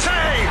 Partey! A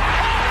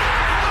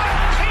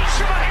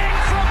piece of a hit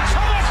from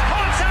Thomas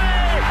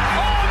Partey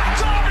on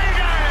Derby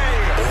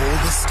Day! All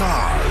the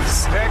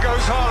stars. There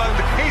goes Haaland.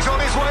 He's on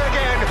his way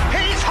again.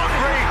 He's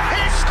hungry.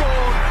 He's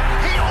scored.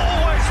 He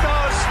always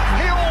does.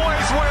 He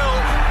always will.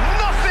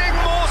 Nothing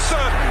more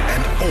certain.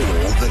 And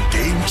all the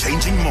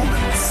game-changing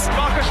moments.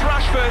 Marcus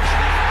Rashford.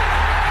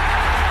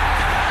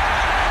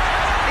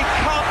 He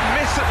can't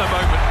miss at the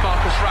moment,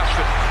 Marcus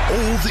Rashford.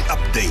 All the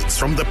updates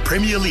from the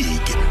Premier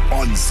League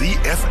on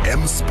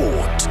ZFM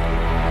Sport.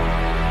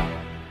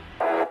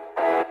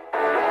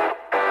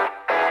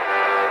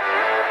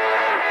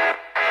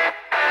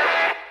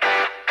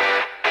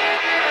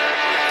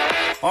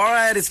 All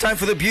right, it's time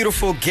for the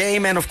beautiful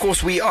game, and of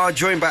course we are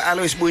joined by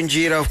Alois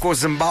Bunjira, of course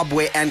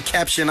Zimbabwe and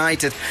Caps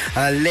United,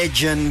 a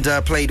legend,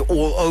 played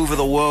all over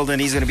the world,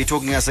 and he's going to be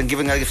talking to us and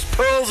giving us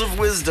pearls of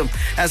wisdom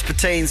as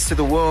pertains to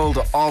the world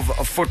of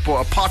football,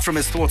 apart from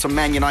his thoughts on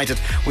Man United,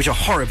 which are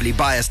horribly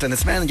biased. And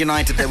it's Man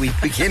United that we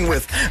begin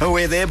with,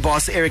 where their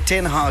boss Erik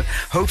ten Hag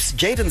hopes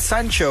Jadon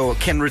Sancho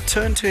can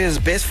return to his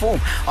best form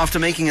after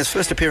making his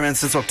first appearance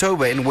since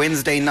October in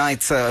Wednesday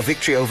night's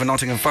victory over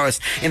Nottingham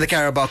Forest in the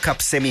Carabao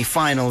Cup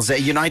semi-finals.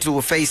 United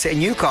will face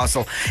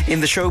Newcastle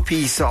in the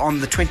showpiece on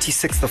the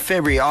 26th of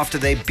February after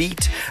they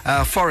beat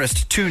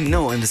Forest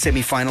 2-0 in the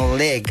semi-final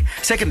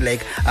second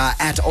leg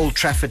at Old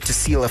Trafford to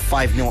seal a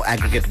 5-0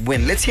 aggregate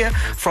win. Let's hear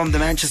from the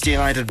Manchester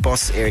United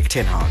boss Erik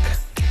ten Hag.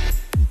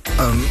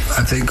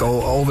 I think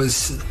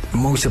always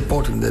most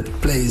important that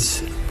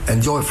players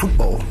enjoy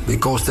football,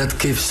 because that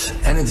gives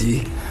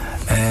energy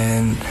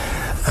and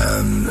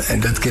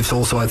that gives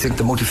also, I think,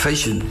 the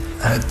motivation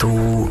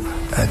to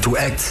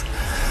act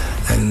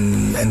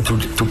and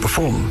to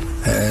perform.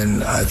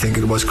 And I think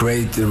it was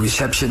great, the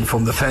reception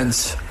from the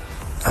fans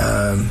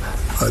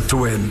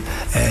to him,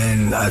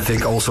 and I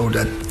think also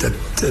that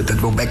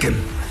will back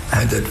him,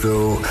 and that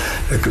will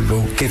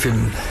give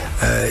him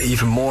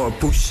even more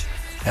push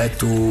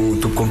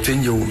to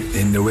continue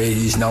in the way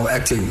he's now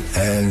acting.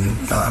 And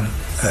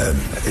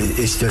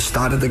it's just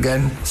started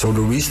again, so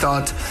the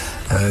restart.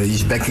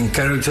 He's back in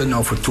character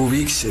now for 2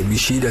 weeks. We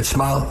see that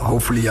smile.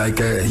 Hopefully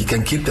he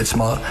can keep that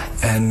smile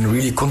and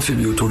really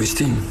contribute to this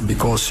team,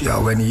 because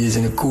when he is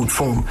in a good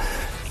form,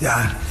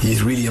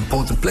 he's really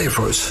important player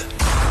for us.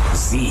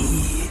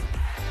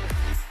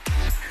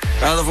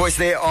 The voice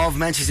there of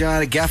Manchester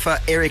United gaffer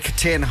Erik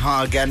ten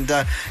Hag, and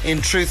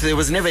in truth there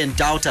was never in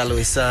doubt,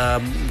 Alois,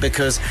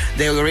 because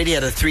they already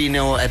had a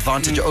 3-0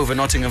 advantage over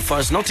Nottingham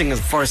Forest. Nottingham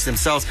Forest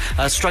themselves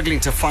struggling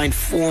to find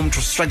form,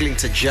 struggling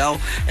to gel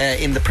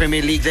in the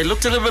Premier League. They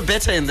looked a little bit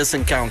better in this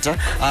encounter,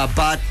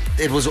 but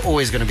it was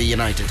always going to be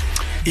United.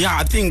 Yeah,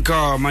 I think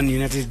Man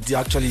United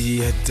actually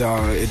had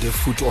the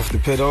foot off the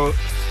pedal.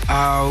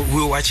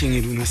 We were watching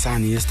it with my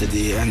son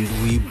yesterday, and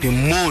we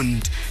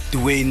bemoaned the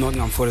way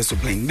Nottingham Forest were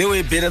playing. They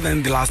were better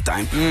than the last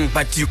time,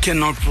 but you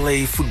cannot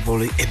play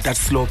football at that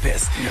slow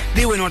pace. Yeah.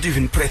 They were not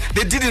even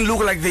they didn't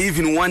look like they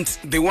even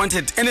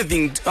wanted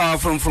anything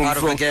from out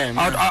of the game.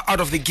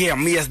 Out of the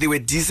game. Yes, they were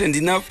decent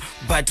enough,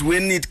 but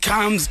when it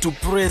comes to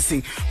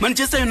pressing,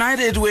 Manchester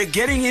United were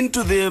getting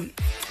into the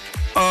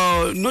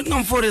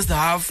Nottingham Forest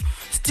half,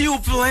 still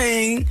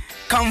playing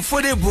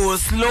comfortable,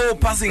 slow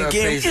passing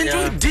game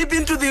deep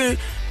into the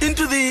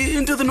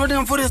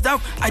Nottingham Forest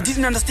half. I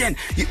didn't understand,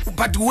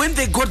 but when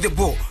they got the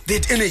ball, they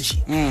had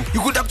energy.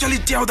 You could actually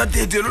tell that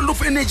they had a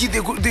lot of energy.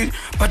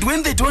 But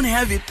when they don't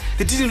have it,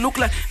 they didn't look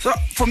like. So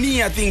for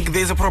me, I think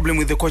there's a problem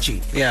with the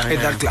coaching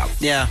at that club.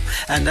 Yeah,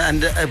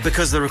 and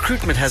because the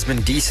recruitment has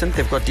been decent,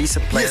 they've got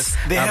decent players,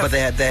 but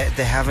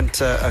they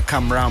haven't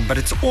come around. But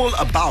it's all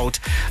about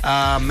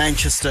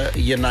Manchester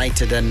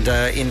United, and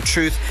in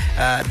truth,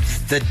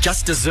 the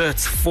just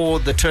desserts for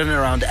the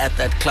turnaround at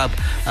that club,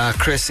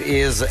 Chris,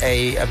 is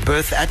a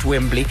berth at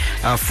Wembley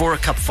for a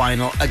cup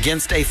final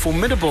against a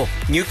formidable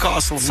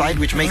Newcastle side,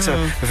 which makes a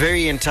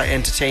very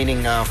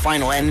entertaining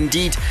final. And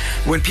indeed,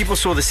 when people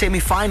saw the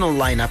semi-final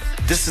lineup,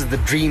 this is the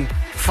dream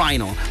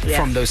final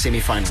from those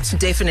semi-finals.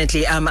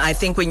 Definitely. I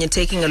think when you're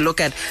taking a look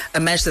at a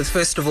match that's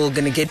first of all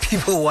going to get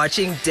people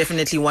watching,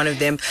 definitely one of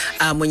them.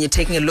 When you're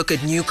taking a look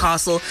at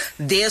Newcastle,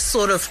 they're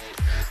sort of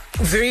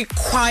very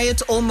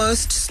quiet,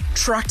 almost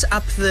trot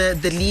up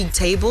the league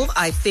table,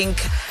 I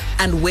think,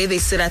 and where they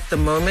sit at the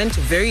moment,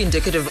 very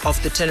indicative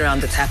of the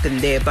turnaround that's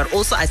happened there. But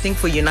also, I think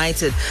for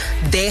United,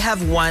 they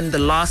have won the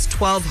last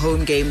 12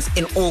 home games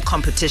in all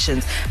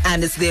competitions,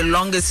 and it's their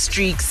longest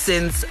streak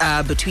since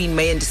between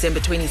May and December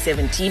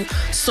 2017.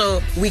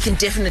 So we can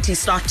definitely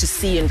start to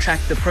see and track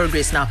the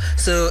progress now.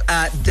 So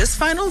this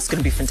final is going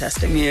to be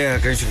fantastic. Yeah,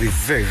 going to be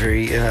very,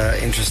 very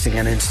interesting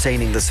and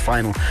entertaining, this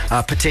final,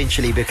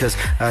 potentially, because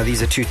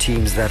these are two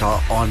teams that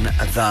are on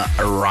the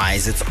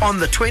rise. It's on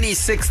the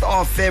 26th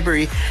of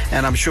February,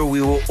 and I'm sure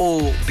we will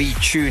all be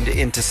tuned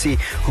in to see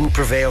who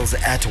prevails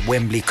at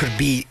Wembley. Could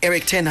be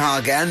Erik ten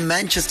Hag and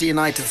Manchester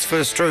United's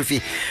first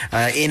trophy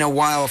in a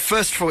while.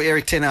 First for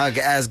Erik ten Hag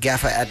as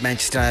gaffer at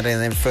Manchester United,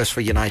 and then first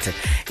for United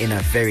in a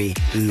very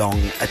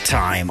long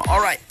time. All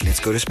right, let's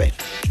go to Spain.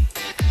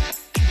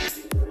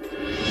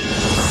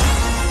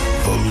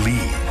 The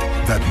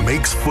league that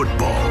makes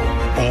football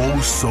oh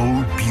so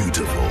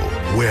beautiful,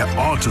 where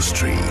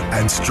artistry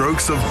and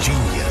strokes of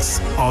genius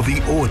are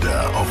the order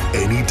of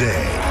any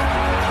day,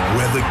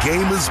 where the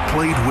game is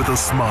played with a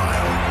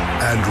smile,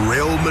 and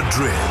Real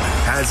Madrid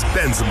has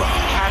Benzema.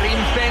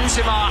 Karim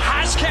Benzema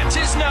has kept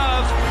his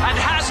nerve and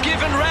has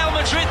given Real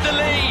Madrid the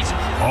lead.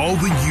 All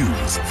the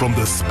news from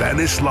the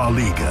Spanish La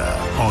Liga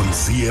on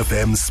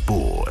ZFM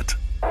Sport.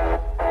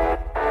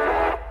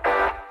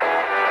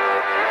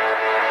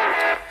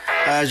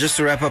 Just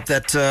to wrap up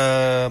that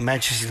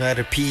Manchester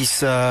United piece,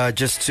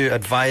 just to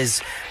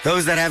advise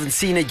those that haven't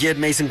seen it yet,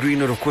 Mason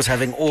Greenwood, of course,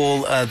 having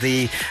all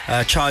the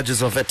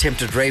charges of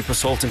attempted rape,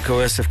 assault and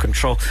coercive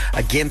control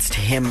against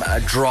him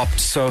dropped.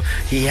 So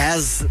he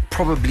has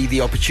probably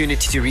the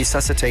opportunity to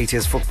resuscitate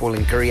his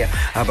footballing career,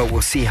 but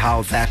we'll see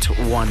how that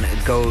one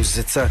goes.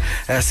 It's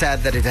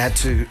sad that it had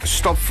to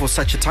stop for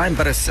such a time,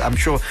 but I'm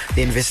sure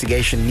the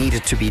investigation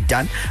needed to be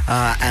done,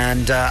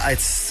 and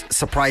it's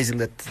surprising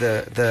that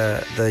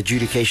the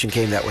adjudication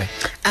came that way.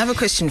 I have a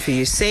question for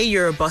you. Say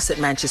you're a boss at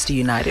Manchester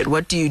United.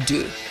 What do?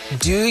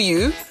 Do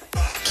you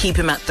keep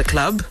him at the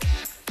club,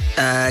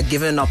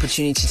 give him an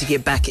opportunity to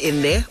get back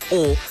in there,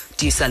 or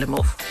do you sell him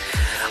off?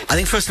 I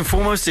think first and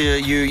foremost,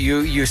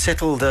 you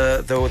settle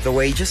the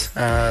wages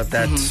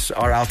that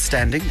are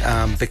outstanding,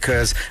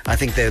 because I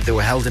think they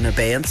were held in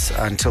abeyance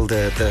until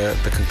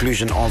the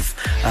conclusion of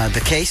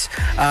the case,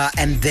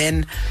 and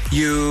then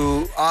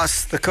you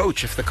ask the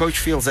coach. If the coach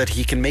feels that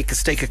he can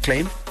stake a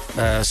claim,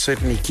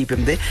 certainly keep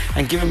him there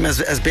and give him as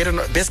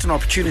best an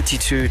opportunity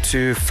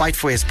to fight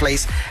for his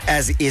place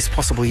as is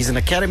possible. He's an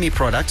academy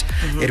product.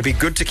 It'd be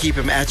good to keep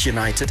him at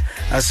United,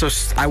 so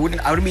I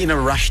wouldn't be in a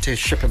rush to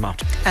ship him out.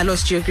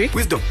 Alos, do you agree?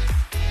 Wisdom.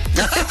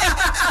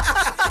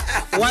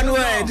 One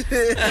word.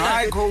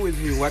 I go with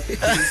you. What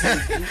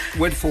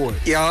word forward?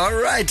 Yeah, all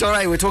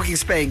right. We're talking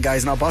Spain,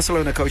 guys. Now,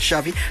 Barcelona coach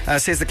Xavi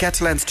says the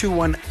Catalans'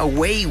 2-1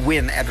 away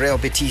win at Real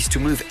Betis to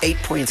move 8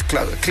 points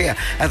clear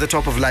at the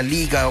top of La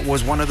Liga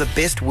was one of the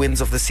best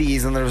wins of the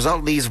season. The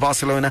result leaves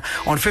Barcelona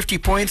on 50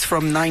 points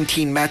from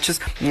 19 matches,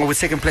 with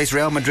second place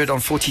Real Madrid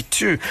on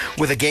 42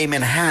 with a game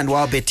in hand,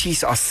 while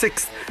Betis are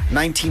 6th,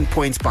 19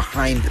 points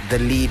behind the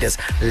leaders.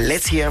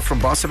 Let's hear from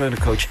Barcelona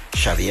coach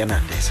Xavi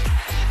Hernandez.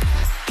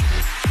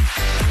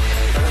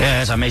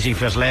 Yeah, it's amazing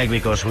first leg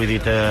because we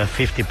did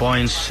 50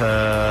 points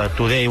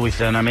today with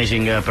an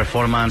amazing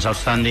performance,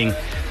 outstanding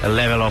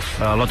level of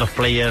a lot of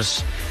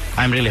players.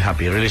 I'm really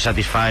happy, really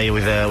satisfied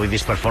with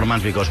this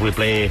performance because we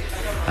play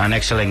an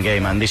excellent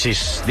game, and this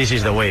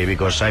is the way,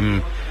 because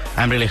I'm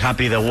really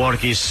happy. The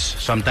work is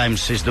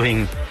sometimes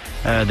doing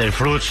their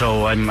fruit,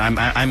 so I'm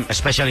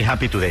especially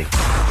happy today.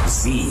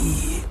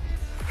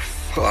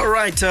 All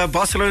right,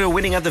 Barcelona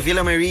winning at the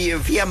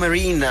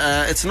Villamarín.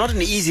 It's not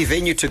an easy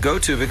venue to go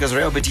to because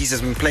Real Betis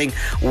has been playing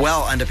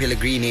well under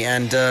Pellegrini,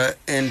 and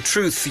in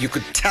truth, you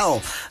could tell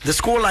the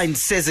scoreline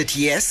says it,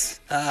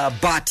 yes,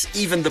 but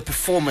even the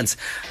performance,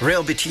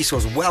 Real Betis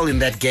was well in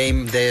that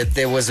game.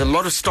 There was a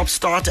lot of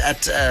stop-start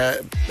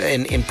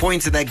in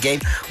points in that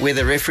game where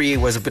the referee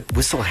was a bit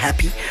whistle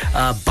happy,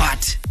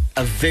 but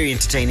a very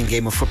entertaining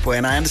game of football,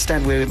 and I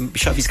understand where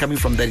Xavi's coming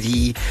from, that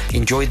he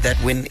enjoyed that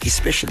win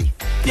especially.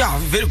 Yeah,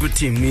 very good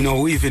team.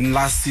 Even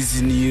last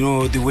season,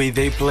 the way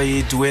they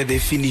played, where they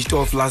finished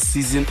off last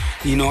season,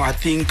 I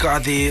think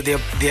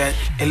they're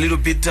a little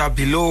bit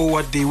below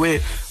what they were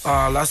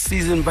last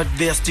season, but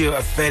they're still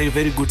a very,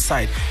 very good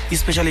side,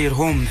 especially at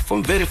home.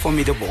 Very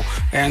formidable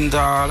and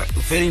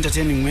very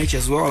entertaining match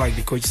as well, like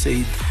the coach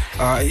said.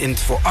 And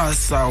for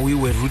us, we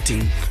were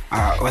rooting. We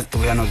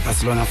are not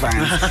Barcelona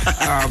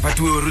fans, but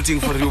we were rooting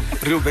for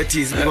Real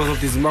Betis because of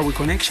the Zimbabwe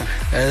connection.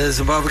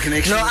 Zimbabwe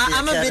connection. No,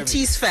 I'm a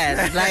Betis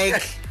fan.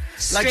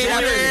 Straight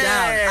up and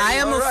down. I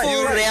am a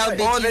full Real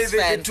Betis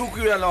fan. They took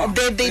you along.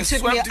 They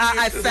took me.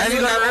 I fell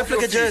in love.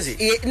 Replica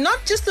jersey.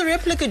 Not just the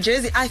replica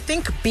jersey. I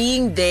think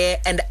being there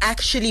and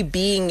actually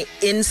being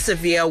in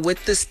Sevilla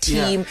with this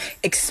team,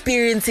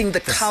 experiencing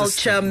the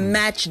culture,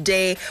 match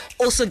day,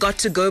 also got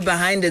to go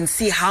behind and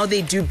see how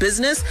they do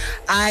business.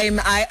 I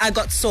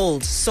got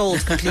sold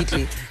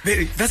completely.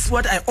 That's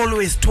what I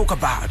always talk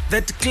about.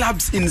 That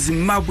clubs in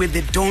Zimbabwe,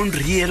 they don't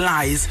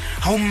realize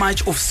how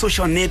much of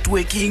social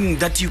networking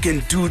that you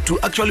can do to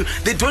actually.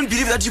 They don't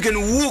believe that you can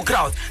woo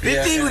crowds. They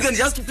think we can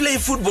just play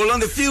football on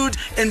the field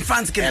and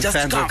fans can just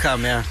fans come. Will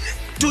come, yeah.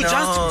 To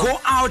just go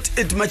out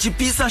at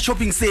Machipisa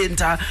shopping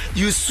center,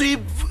 you sweep,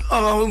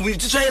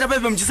 autograph,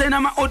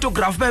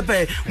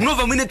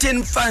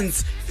 10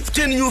 fans,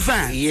 10 new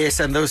fans. Yes,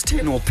 and those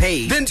 10 will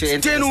pay. Then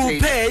 10 will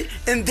pay,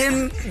 and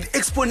then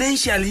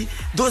exponentially,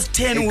 those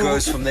 10 will. It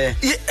goes from there.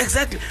 Yeah,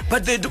 exactly.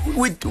 But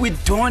we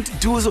don't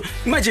do so.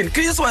 Imagine,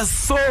 Chris was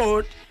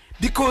sold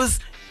because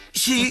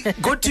she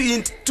got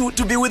to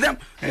be with them.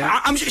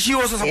 I'm sure she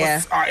also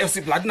supports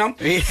FC Platinum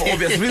for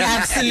obvious reasons.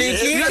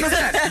 Absolutely. You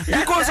understand?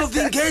 Because of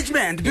the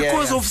engagement,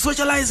 because of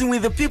socializing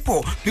with the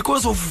people,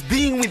 because of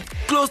being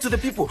close to the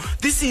people.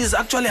 This is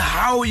actually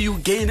how you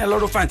gain a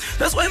lot of fans.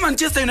 That's why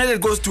Manchester United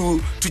goes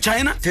to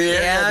China.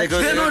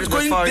 They're not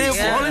going there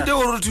for holiday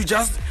or to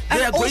just.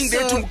 They are going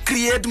there to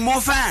create more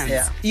fans.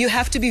 Yeah. You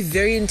have to be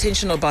very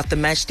intentional about the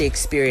match day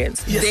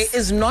experience. Yes. There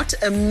is not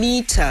a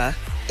meter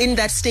in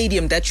that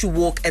stadium that you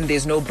walk and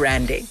there's no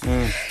branding.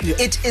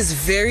 It is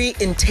very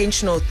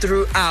intentional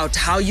throughout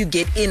how you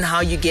get in,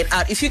 how you get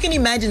out. If you can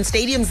imagine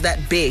stadiums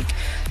that big,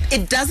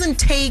 it doesn't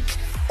take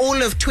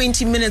all of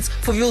 20 minutes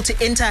for people to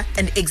enter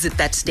and exit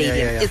that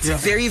stadium. It's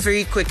very,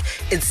 very quick.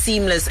 It's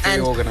seamless. Very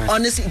and organized.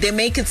 Honestly, they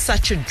make it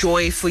such a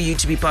joy for you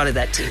to be part of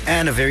that team.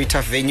 And a very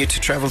tough venue to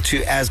travel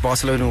to, as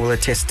Barcelona will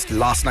attest.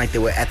 Last night they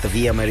were at the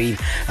Villa Marin,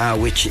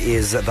 which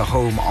is the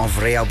home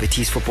of Real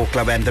Betis Football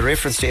Club. And the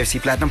reference to FC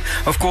Platinum,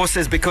 of course,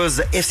 is because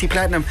FC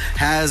Platinum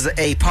has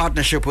a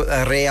partnership with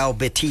Real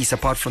Betis,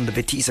 apart from the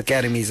Betis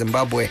Academy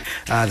Zimbabwe,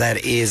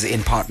 that is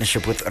in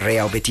partnership with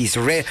Real Betis.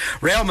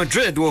 Real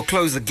Madrid will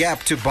close the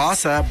gap to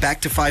Barca,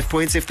 back to 5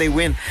 points if they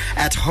win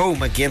at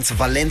home against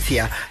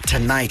Valencia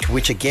tonight,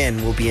 which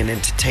again will be an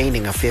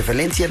entertaining affair.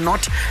 Valencia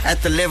not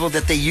at the level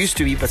that they used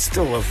to be, but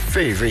still a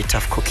very, very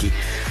tough cookie.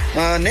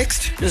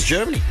 Next is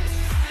Germany.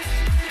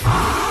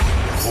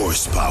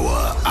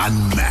 Horsepower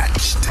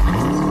unmatched.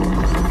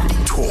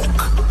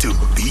 Torque to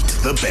beat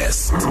the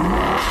best.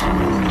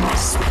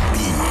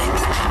 Speed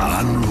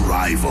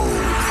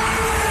unrivaled.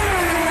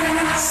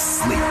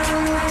 Sleek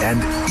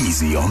and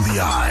easy on the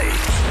eye.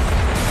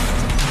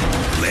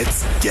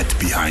 Let's get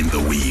behind the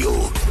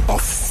wheel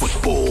of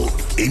football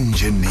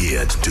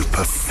engineered to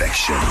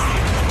perfection.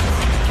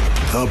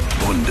 The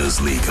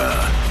Bundesliga,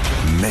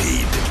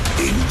 made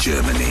in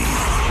Germany.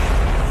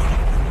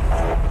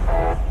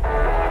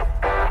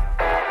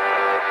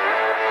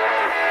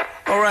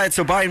 All right,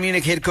 so Bayern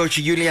Munich head coach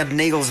Julian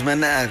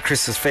Nagelsmann,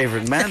 Chris's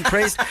favorite man,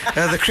 praised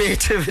the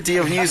creativity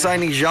of new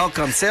signing João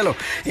Cancelo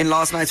in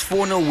last night's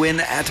 4-0 win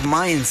at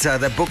Mainz.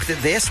 They booked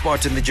their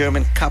spot in the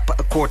German Cup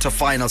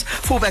quarter-finals.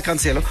 Fullback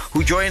Cancelo,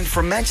 who joined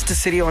from Manchester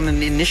City on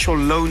an initial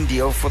loan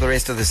deal for the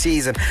rest of the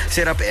season,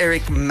 set up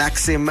Eric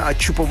Maxim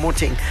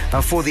Choupo-Moting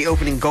for the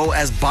opening goal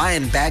as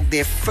Bayern bagged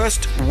their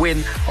first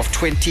win of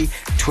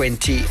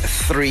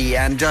 2023.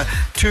 And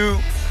to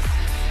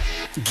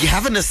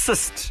have an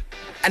assist,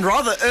 and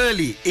rather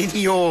early in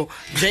your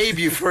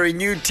debut for a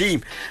new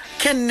team,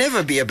 can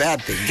never be a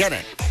bad thing, can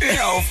it?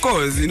 Yeah, of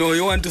course. You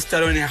want to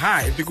start on a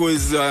high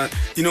because,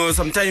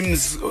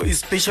 sometimes,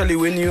 especially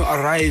when you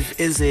arrive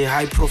as a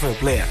high-profile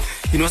player,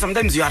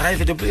 sometimes you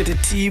arrive at a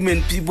team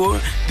and the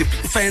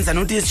fans are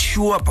not yet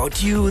sure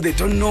about you. They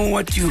don't know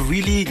what you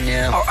really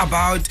are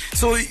about.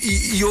 So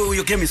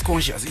your game is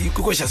conscious. You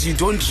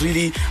don't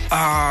really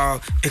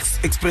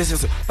express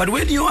yourself. But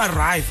when you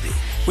arrive there,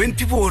 when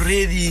people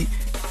already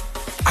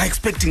are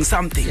expecting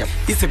something,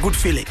 it's a good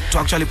feeling to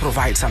actually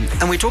provide something.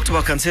 And we talked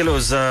about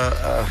Cancelo's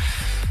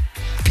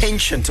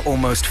penchant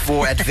almost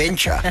for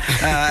adventure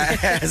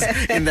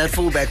in that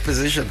fullback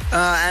position.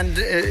 And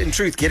in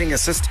truth, getting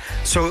assist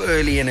so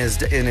early in his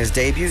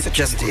debut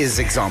just is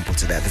example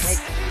to that.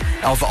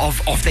 Of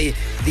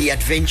the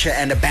adventure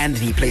and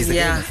abandon he plays the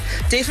game with.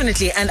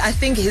 Definitely. And I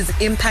think his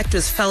impact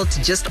was felt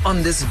just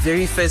on this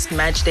very first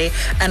match day.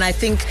 And I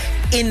think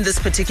in this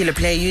particular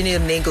player,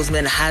 Julian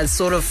Nagelsmann has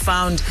sort of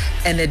found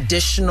an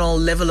additional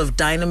level of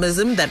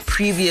dynamism that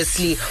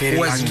previously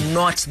was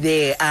not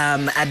there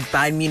at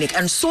Bayern Munich,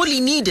 and sorely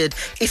needed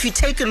if you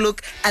take a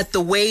look at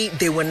the way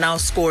they were now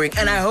scoring.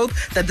 And I hope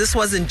that this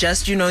wasn't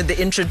just, the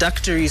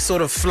introductory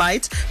sort of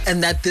flight,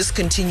 and that this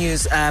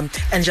continues. And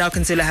João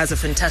Cancelo has a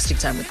fantastic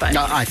time with Bayern.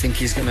 I think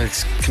he's going to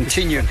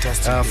continue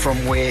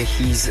from where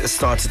he's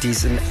started.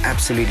 He's an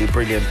absolutely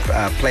brilliant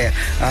player.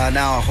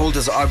 Now,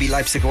 holders RB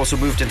Leipzig also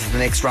moved into the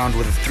next round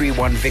with a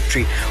 3-1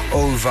 victory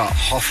over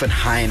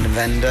Hoffenheim,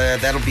 and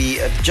that'll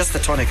be just the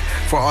tonic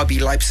for RB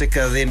Leipzig.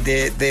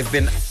 They've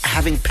been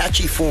having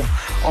patchy form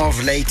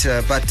of late,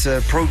 but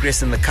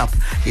progress in the cup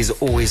is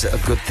always a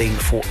good thing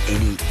for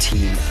any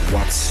team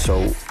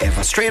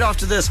whatsoever. Straight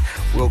after this,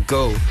 we'll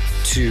go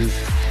to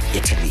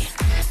Italy.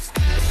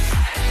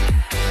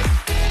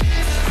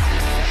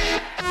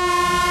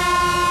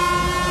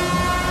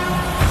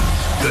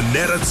 The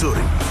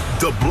Nerazzurri,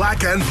 the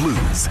Black and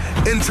Blues,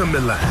 Inter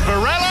Milan.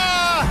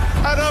 Barella,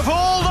 and of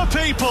all the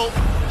people,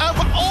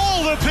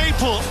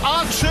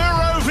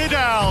 Arturo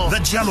Vidal. The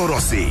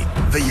Giallorossi,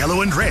 the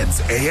Yellow and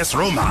Reds, AS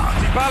Roma.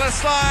 Dybala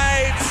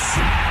slides,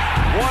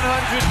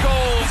 100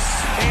 goals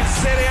in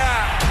Serie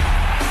A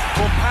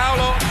for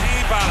Paulo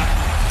Dybala.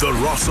 The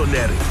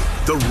Rossoneri,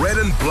 the Red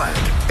and Black,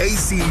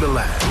 AC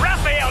Milan.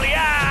 Rafael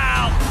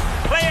Leao,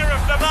 player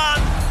of the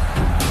month,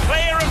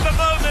 player of the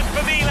moment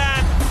for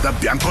Milan. The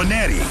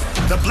Bianconeri,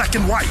 the Black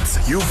and Whites,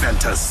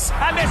 Juventus.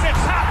 And there's a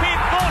tap in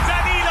for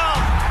Danilo.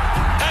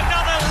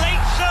 Another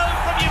late show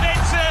from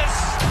Juventus.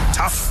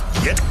 Tough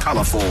yet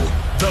colorful.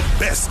 The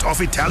best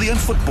of Italian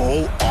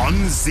football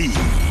on Z.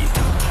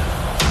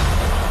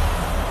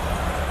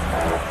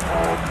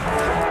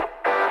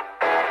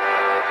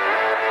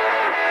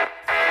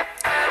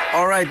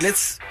 All right,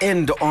 let's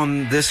end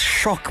on this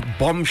shock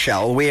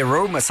bombshell where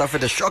Roma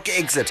suffered a shock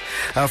exit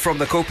from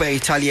the Coppa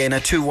Italia in a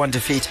 2-1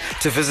 defeat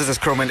to visitors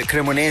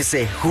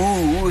Cremonese,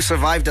 who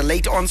survived a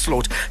late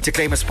onslaught to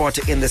claim a spot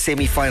in the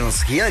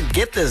semi-finals. Here,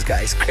 get this,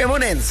 guys.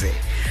 Cremonese,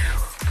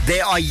 they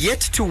are yet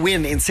to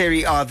win in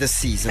Serie A this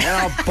season. They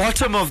are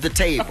bottom of the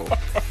table.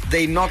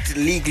 They knocked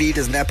league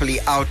leaders Napoli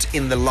out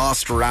in the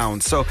last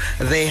round. So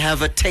they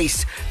have a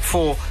taste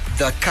for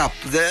the cup.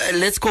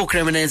 Let's call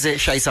Cremonese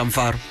Shai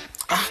Samfar.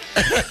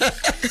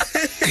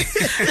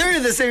 They're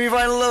in the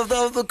semi-final of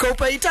the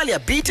Coppa Italia,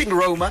 beating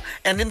Roma,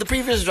 and in the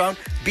previous round,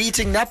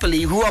 beating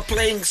Napoli, who are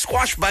playing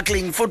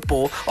swashbuckling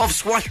football. I'm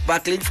sad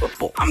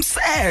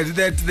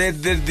that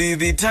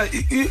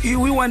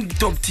we want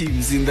top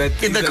teams in the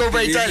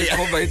Coppa Italia.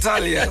 Coppa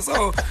Italia.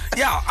 So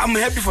yeah, I'm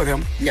happy for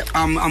them. Yeah,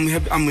 I'm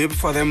happy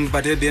for them.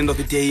 But at the end of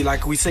the day,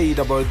 like we said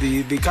about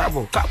the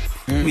Carbo Cup,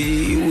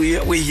 we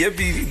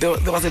happy.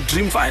 There was a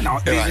dream final.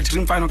 There's a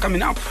dream final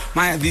coming up.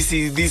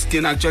 This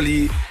can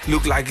actually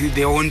look like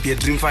there won't be a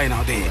dream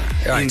final there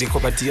in the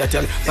Coppa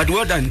Italia. But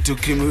well done to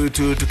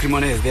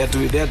Cremonese.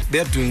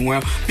 They're doing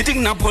well.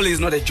 Beating Napoli is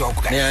not a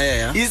joke, guys.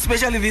 Yeah.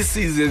 Especially this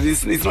season,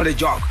 it's not a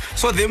joke.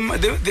 So they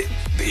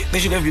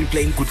should have been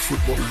playing good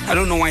football. I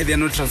don't know why they're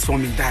not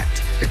transforming that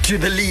to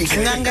the league.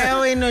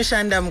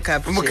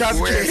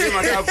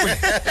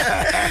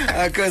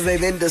 Because they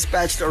then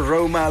dispatched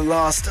Roma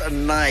last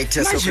night.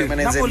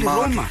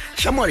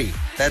 Shamori.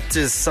 That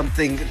is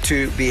something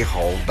to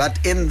behold. But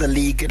in the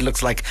league, it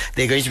looks like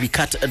they're going to be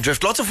cut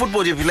adrift. Lots of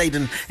football to be played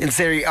in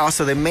Serie A,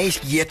 so they may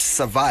yet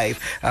survive.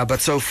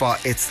 But so far,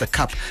 it's the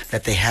cup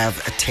that they have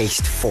a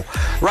taste for.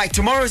 Right,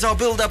 tomorrow's our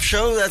build-up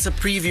show. That's a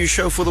preview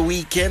show for the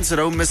weekend, so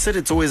don't miss it.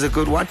 It's always a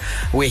good one.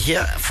 We're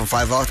here from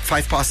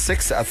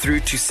 6:05 through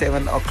to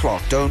 7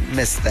 o'clock. Don't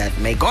miss that.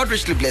 May God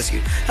richly bless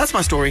you. That's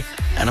my story,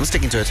 and I'm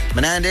sticking to it.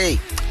 Manande,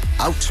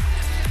 out.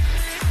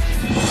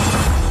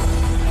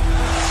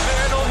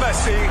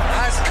 Messi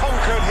has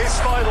conquered his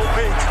final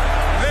peak.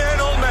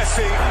 Lionel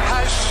Messi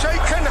has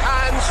shaken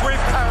hands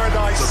with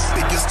paradise. The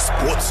biggest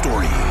sports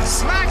stories.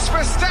 Max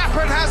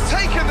Verstappen has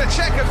taken the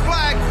checkered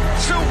flag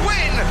to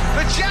win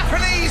the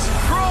Japanese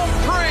Grand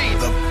Prix.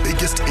 The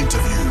biggest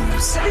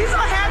interviews. These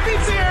are happy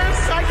tears,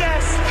 I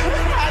guess.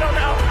 I don't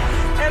know.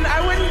 And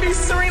I wouldn't be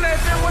Serena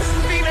if it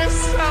wasn't Venus.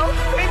 So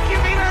thank you,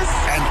 Venus.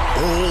 And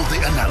all the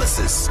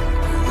analysis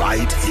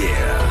right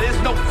here. There's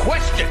no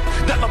question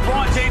that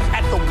LeBron James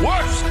at the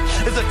worst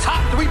is a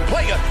top 3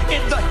 player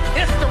in the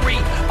history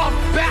of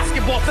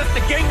basketball since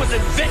the game was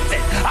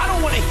invented. I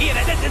don't want to hear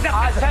that.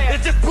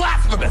 It's just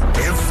blasphemous.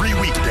 Every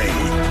weekday,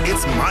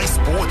 it's my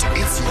sport,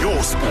 it's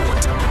your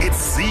sport.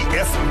 It's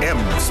ZFM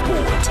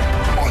Sport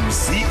on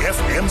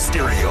ZFM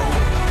Stereo.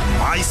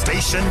 My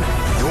station,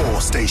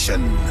 your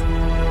station.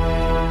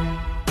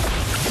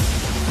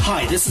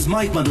 Hi, this is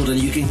Mike Madoda,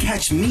 and you can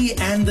catch me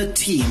and the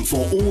team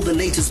for all the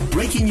latest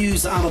breaking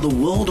news out of the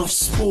world of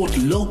sport,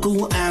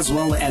 local as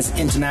well as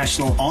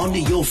international, on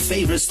your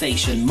favorite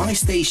station, my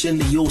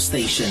station, your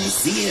station,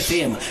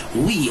 ZFM.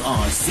 We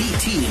are Z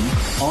Team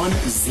on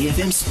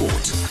ZFM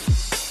Sport.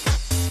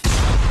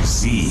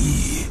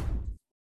 Z.